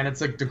 and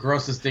it's like the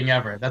grossest thing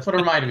ever. That's what it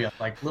reminded me of,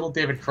 like little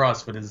David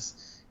Cross with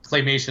his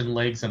claymation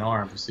legs and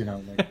arms,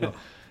 like.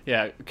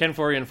 Yeah, Ken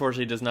Foree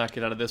unfortunately does not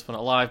get out of this one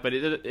alive, but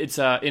it's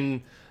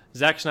in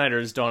Zack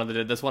Snyder's Dawn of the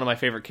Dead. That's one of my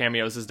favorite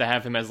cameos, is to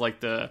have him as like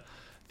the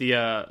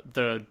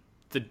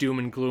doom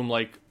and gloom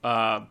like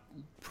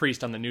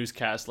priest on the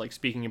newscast, like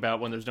speaking about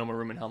when there's no more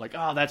room in hell. I'm like,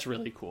 oh, that's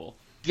really cool.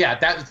 Yeah,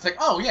 it's like,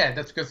 oh yeah,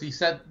 that's because he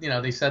said,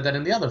 they said that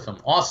in the other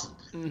film. Awesome.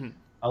 Mm-hmm.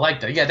 I like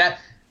that. Yeah,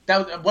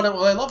 that what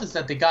I love is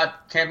that they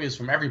got cameos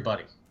from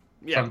everybody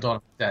from Dawn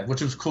of the Dead,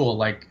 which was cool.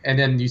 Like, and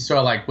then you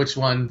saw like which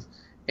ones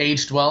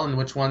aged well and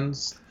which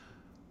ones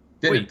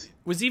didn't. Wait,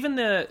 was even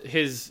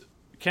his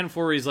Ken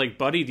Foree's like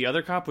buddy, the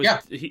other cop, was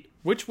he,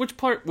 which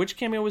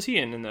cameo was he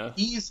in the?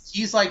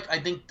 He's like, I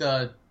think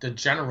the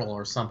general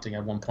or something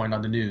at one point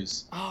on the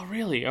news. Oh,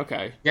 really?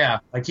 Okay. Yeah,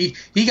 like he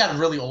got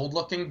really old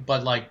looking,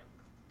 but like,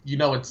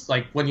 it's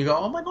like when you go,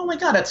 oh my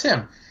god, that's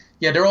him.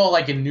 Yeah, they're all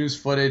like in news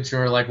footage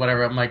or like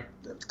whatever. I'm like,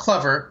 it's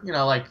clever,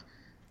 like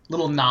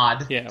little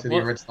nod to the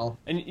original.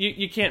 And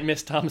you can't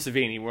miss Tom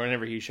Savini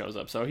whenever he shows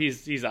up, so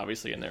he's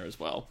obviously in there as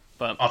well.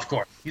 But of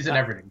course, he's in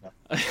everything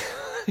though.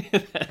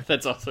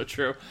 That's also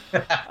true.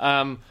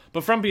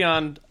 But From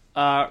Beyond,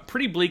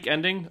 pretty bleak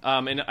ending,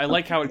 and I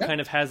like how it kind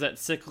of has that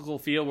cyclical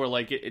feel where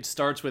like it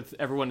starts with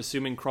everyone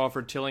assuming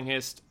Crawford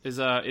Tillinghast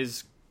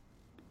is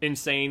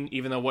insane,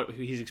 even though what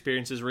he's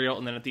experienced is real,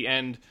 and then at the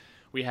end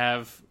we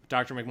have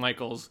Dr.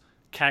 McMichaels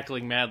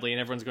cackling madly, and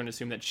everyone's going to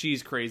assume that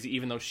she's crazy,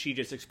 even though she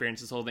just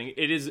experienced this whole thing.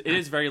 It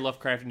is very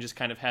Lovecraft, and just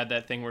kind of had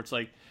that thing where it's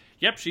like,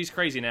 yep, she's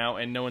crazy now,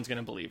 and no one's going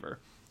to believe her.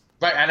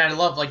 Right, and I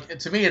love, like,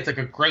 to me, it's a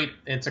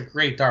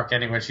great dark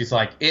ending where she's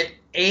like, it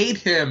ate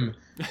him.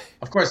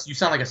 Of course, you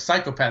sound like a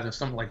psychopath or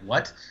something, like,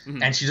 what?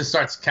 Mm-hmm. And she just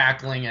starts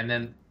cackling, and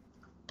then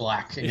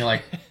black, and you're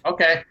like,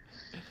 okay,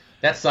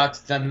 that sucks.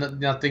 Then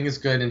nothing is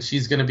good, and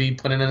she's gonna be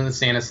put in an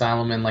insane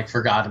asylum and like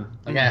forgotten.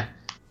 Like,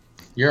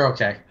 you're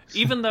okay.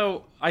 Even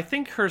though I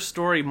think her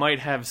story might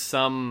have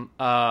some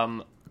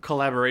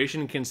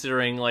collaboration,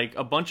 considering like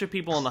a bunch of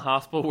people in the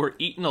hospital were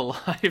eaten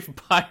alive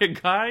by a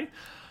guy.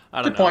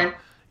 I don't know. Good point.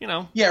 You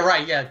know. Yeah,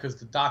 right. Yeah, because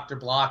the doctor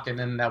block, and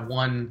then the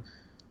one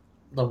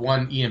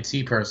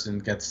EMT person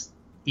gets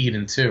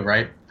eaten too,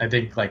 right? I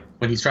think like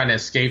when he's trying to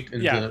escape.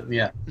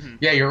 Yeah,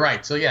 you're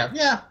right. So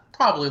yeah,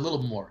 probably a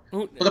little more.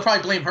 But they'll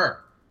probably blame her.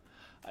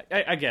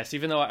 I guess,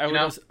 even though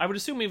I would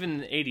assume even in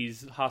the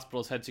 80s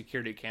hospitals had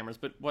security cameras,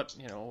 but what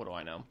do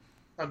I know?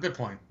 Oh, good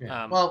point.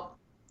 Yeah. Well,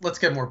 let's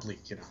get more bleak,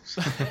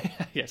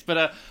 Yes,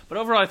 but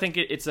overall, I think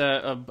it's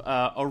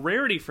a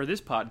rarity for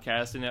this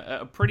podcast and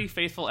a pretty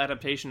faithful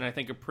adaptation, and I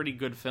think a pretty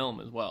good film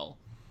as well.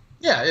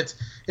 Yeah,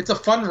 it's a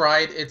fun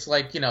ride. It's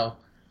like,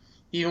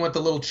 even with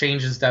the little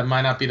changes that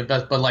might not be the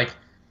best, but like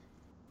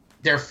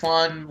they're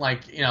fun,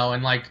 like,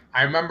 and like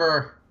I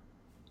remember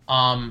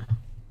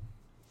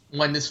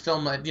when this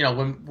film,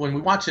 when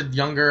we watched it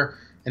younger,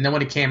 and then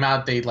when it came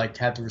out, they like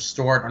had to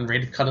restore an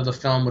unrated cut of the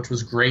film, which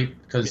was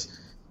great because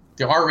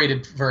the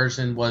R-rated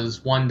version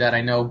was one that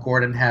I know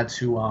Gordon had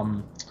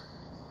to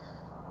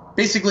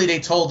basically they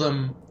told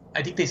him,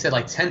 I think they said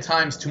like 10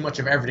 times too much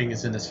of everything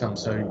is in this film,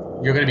 so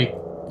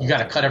you got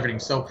to cut everything.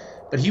 So,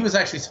 but he was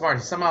actually smart.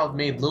 He somehow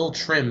made little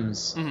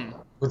trims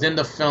within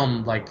the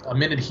film, like a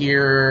minute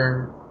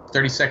here,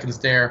 30 seconds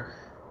there,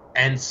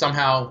 and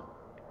somehow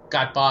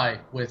got by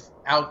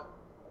without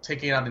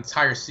taking out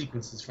entire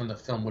sequences from the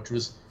film, which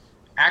was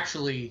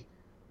actually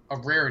a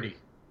rarity,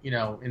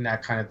 in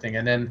that kind of thing.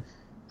 And then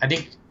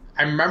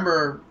I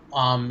remember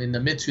in the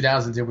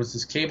mid-2000s, there was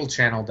this cable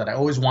channel that I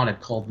always wanted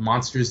called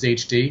Monsters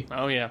HD.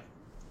 Oh, yeah.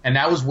 And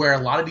that was where a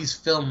lot of these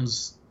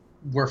films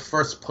were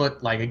first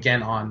put, like,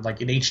 again, on,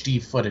 like, an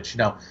HD footage,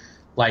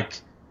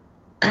 like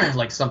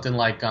like something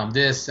like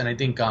this, and I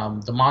think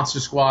the Monster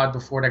Squad,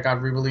 before that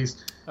got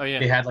re-released,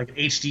 they had, like, an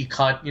HD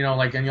cut,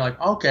 like, and you're like,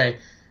 okay,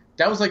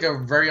 that was, like, a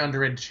very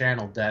underrated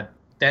channel that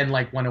then,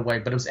 like, went away.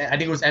 But I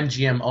think it was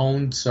MGM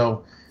owned,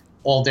 so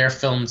all their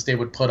films they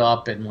would put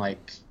up and,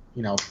 like,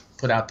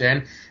 put out there.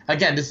 And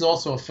again, this is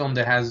also a film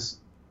that has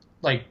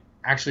like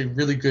actually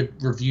really good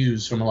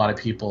reviews from a lot of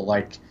people.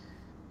 Like,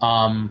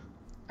 I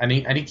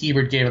think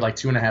Ebert gave it like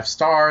 2.5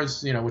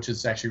 stars, which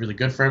is actually really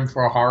good for him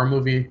for a horror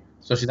movie,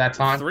 especially that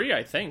time. 3,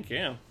 I think,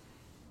 yeah.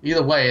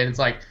 Either way, and it's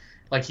like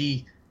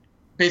he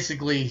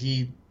basically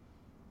he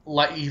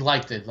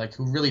liked it, like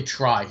who really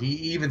tried. He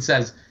even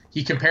says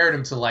he compared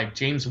him to like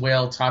James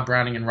Whale, Todd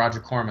Browning, and Roger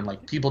Corman,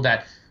 like people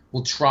that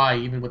will try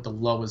even with the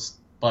lowest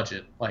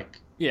budget, like.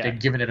 Yeah. They're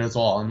giving it as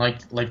all, and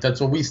like that's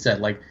what we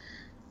said. Like,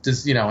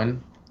 this,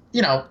 and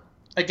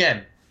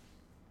again,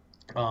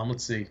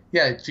 let's see.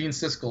 Yeah, Gene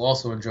Siskel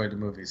also enjoyed the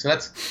movie, so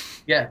that's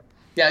Gene.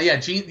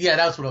 Yeah,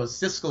 that's what it was.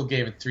 Siskel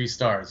gave it 3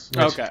 stars.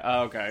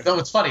 Okay. So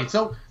it's funny.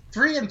 So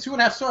 3 and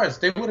 2.5 stars.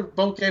 They would have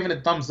both given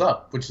it thumbs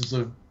up, which is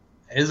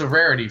a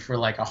rarity for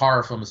like a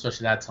horror film,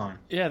 especially that time.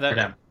 Yeah, for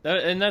them.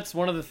 And that's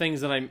one of the things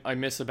that I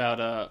miss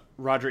about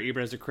Roger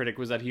Ebert as a critic,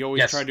 was that he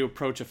always tried to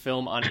approach a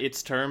film on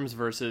its terms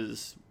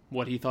versus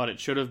what he thought it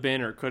should have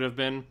been or could have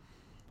been.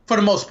 For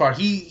the most part,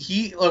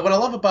 he like, what I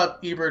love about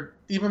Ebert,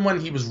 even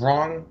when he was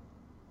wrong,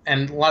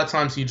 and a lot of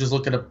times you just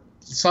look at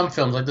some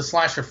films, like the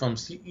slasher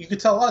films, you could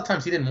tell a lot of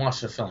times he didn't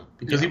watch the film,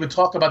 because he would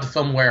talk about the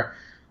film where,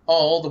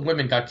 all the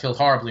women got killed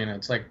horribly in it.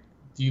 It's like,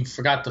 you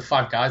forgot the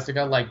 5 guys that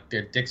got like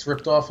their dicks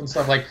ripped off and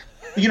stuff. Like,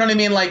 you know what I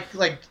mean? Like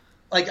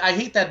I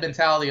hate that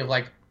mentality of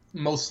like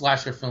most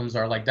slasher films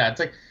are like that. It's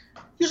like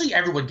usually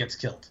everyone gets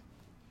killed.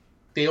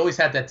 They always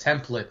had that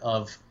template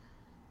of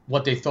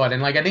what they thought.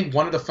 And like I think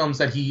one of the films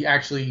that he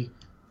actually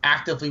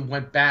actively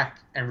went back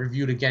and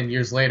reviewed again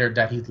years later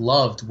that he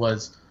loved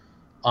was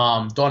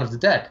Dawn of the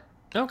Dead.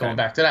 Okay. Going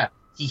back to that.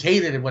 He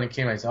hated it when it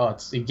came out. He said,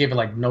 he gave it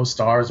like no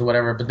stars or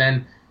whatever. But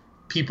then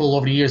people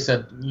over the years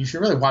said, you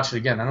should really watch it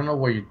again. I don't know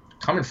where you're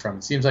coming from.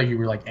 It seems like you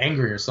were like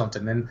angry or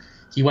something. Then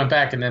he went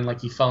back and then like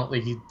he felt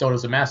like he thought it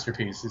was a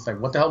masterpiece. It's like,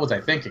 what the hell was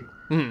I thinking?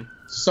 Mm-hmm.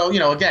 So,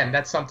 again,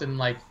 that's something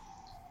like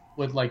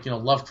with like,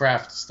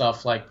 Lovecraft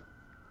stuff, like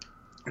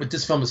with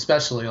this film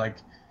especially, like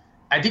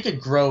I think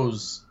it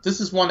grows. This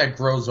is one that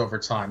grows over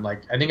time.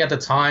 Like I think at the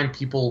time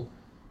people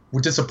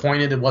were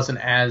disappointed it wasn't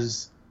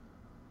as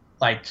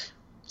like,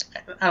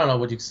 I don't know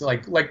what you say,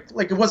 like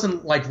it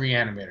wasn't like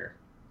Reanimator.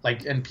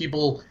 Like, and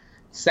people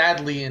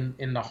sadly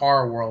in the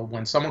horror world,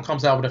 when someone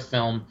comes out with a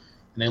film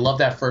and they love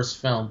that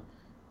first film,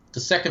 the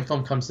second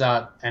film comes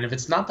out and if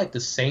it's not like the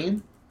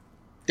same,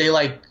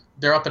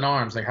 they're up in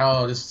arms, like,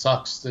 oh, this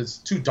sucks, it's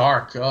too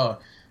dark,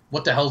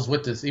 what the hell's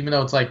with this? Even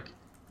though it's like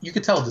you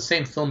could tell it's the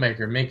same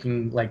filmmaker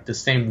making like the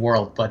same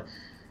world, but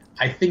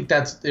I think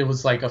it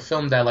was like a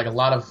film that like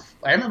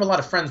I remember a lot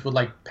of friends would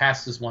like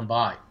pass this one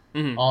by.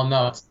 Mm-hmm. Oh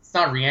no, it's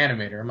not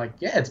Reanimator. I'm like,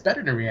 yeah, it's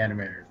better than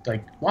Reanimator.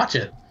 Like, watch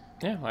it.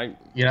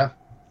 Yeah,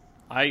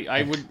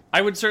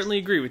 I would certainly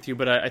agree with you,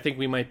 but I think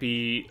we might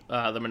be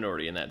the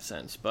minority in that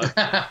sense. But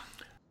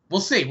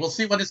We'll see. We'll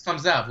see when this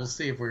comes out. We'll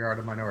see if we are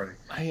the minority.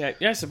 Yeah,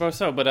 I suppose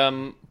so. But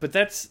I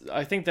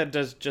think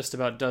that just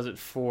about does it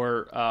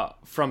for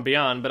From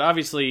Beyond. But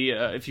obviously,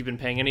 if you've been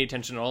paying any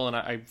attention at all, and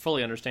I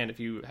fully understand if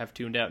you have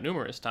tuned out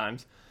numerous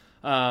times,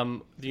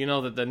 you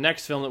know that the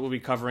next film that we'll be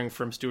covering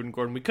from Stuart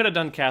Gordon, we could have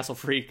done Castle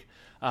Freak.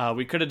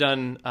 We could have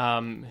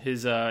done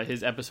his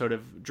episode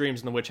of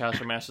Dreams in the Witch House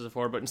or Masters of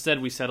Horror, but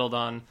instead we settled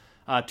on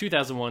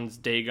 2001's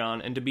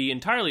Dagon. And to be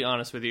entirely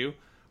honest with you,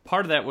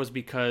 part of that was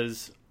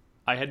because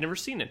I had never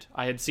seen it.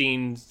 I had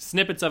seen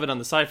snippets of it on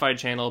the Sci-Fi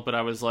Channel, but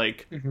I was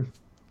like,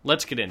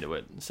 let's get into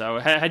it. So,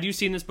 had you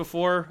seen this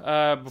before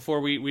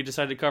we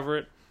decided to cover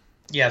it?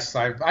 Yes,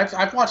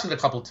 I've watched it a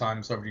couple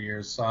times over the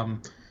years.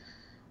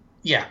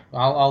 Yeah,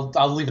 I'll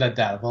leave it at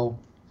that. We'll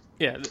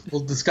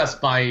discuss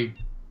my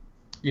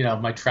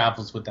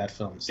travels with that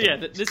film. So. Yeah,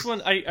 this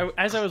one, I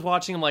as I was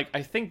watching, I'm like,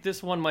 I think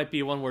this one might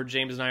be one where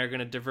James and I are going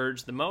to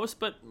diverge the most,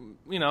 but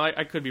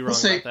I could be wrong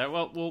about that.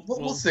 Well,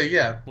 we'll see.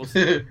 Yeah, we'll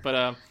see.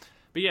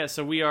 But yeah,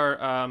 so we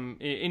are.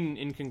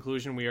 In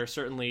conclusion, we are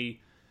certainly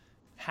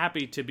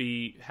happy to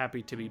be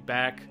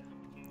back.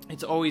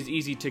 It's always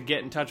easy to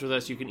get in touch with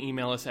us. You can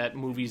email us at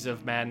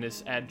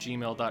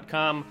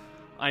moviesofmadness@gmail.com.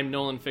 I'm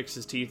Nolan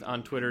Fixes Teeth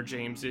on Twitter.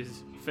 James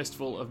is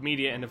Fistful of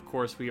Media, and of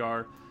course we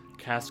are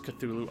Cast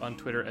Cthulhu on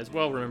Twitter as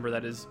well. Remember,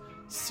 that is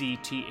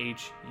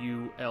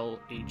CTHULHU.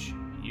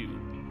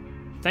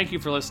 Thank you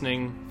for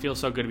listening. Feels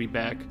so good to be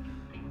back.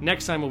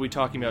 Next time we'll be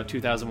talking about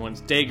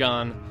 2001's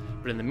Dagon.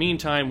 But in the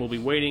meantime, we'll be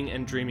waiting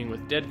and dreaming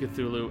with Dead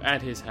Cthulhu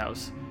at his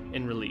house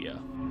in Relia.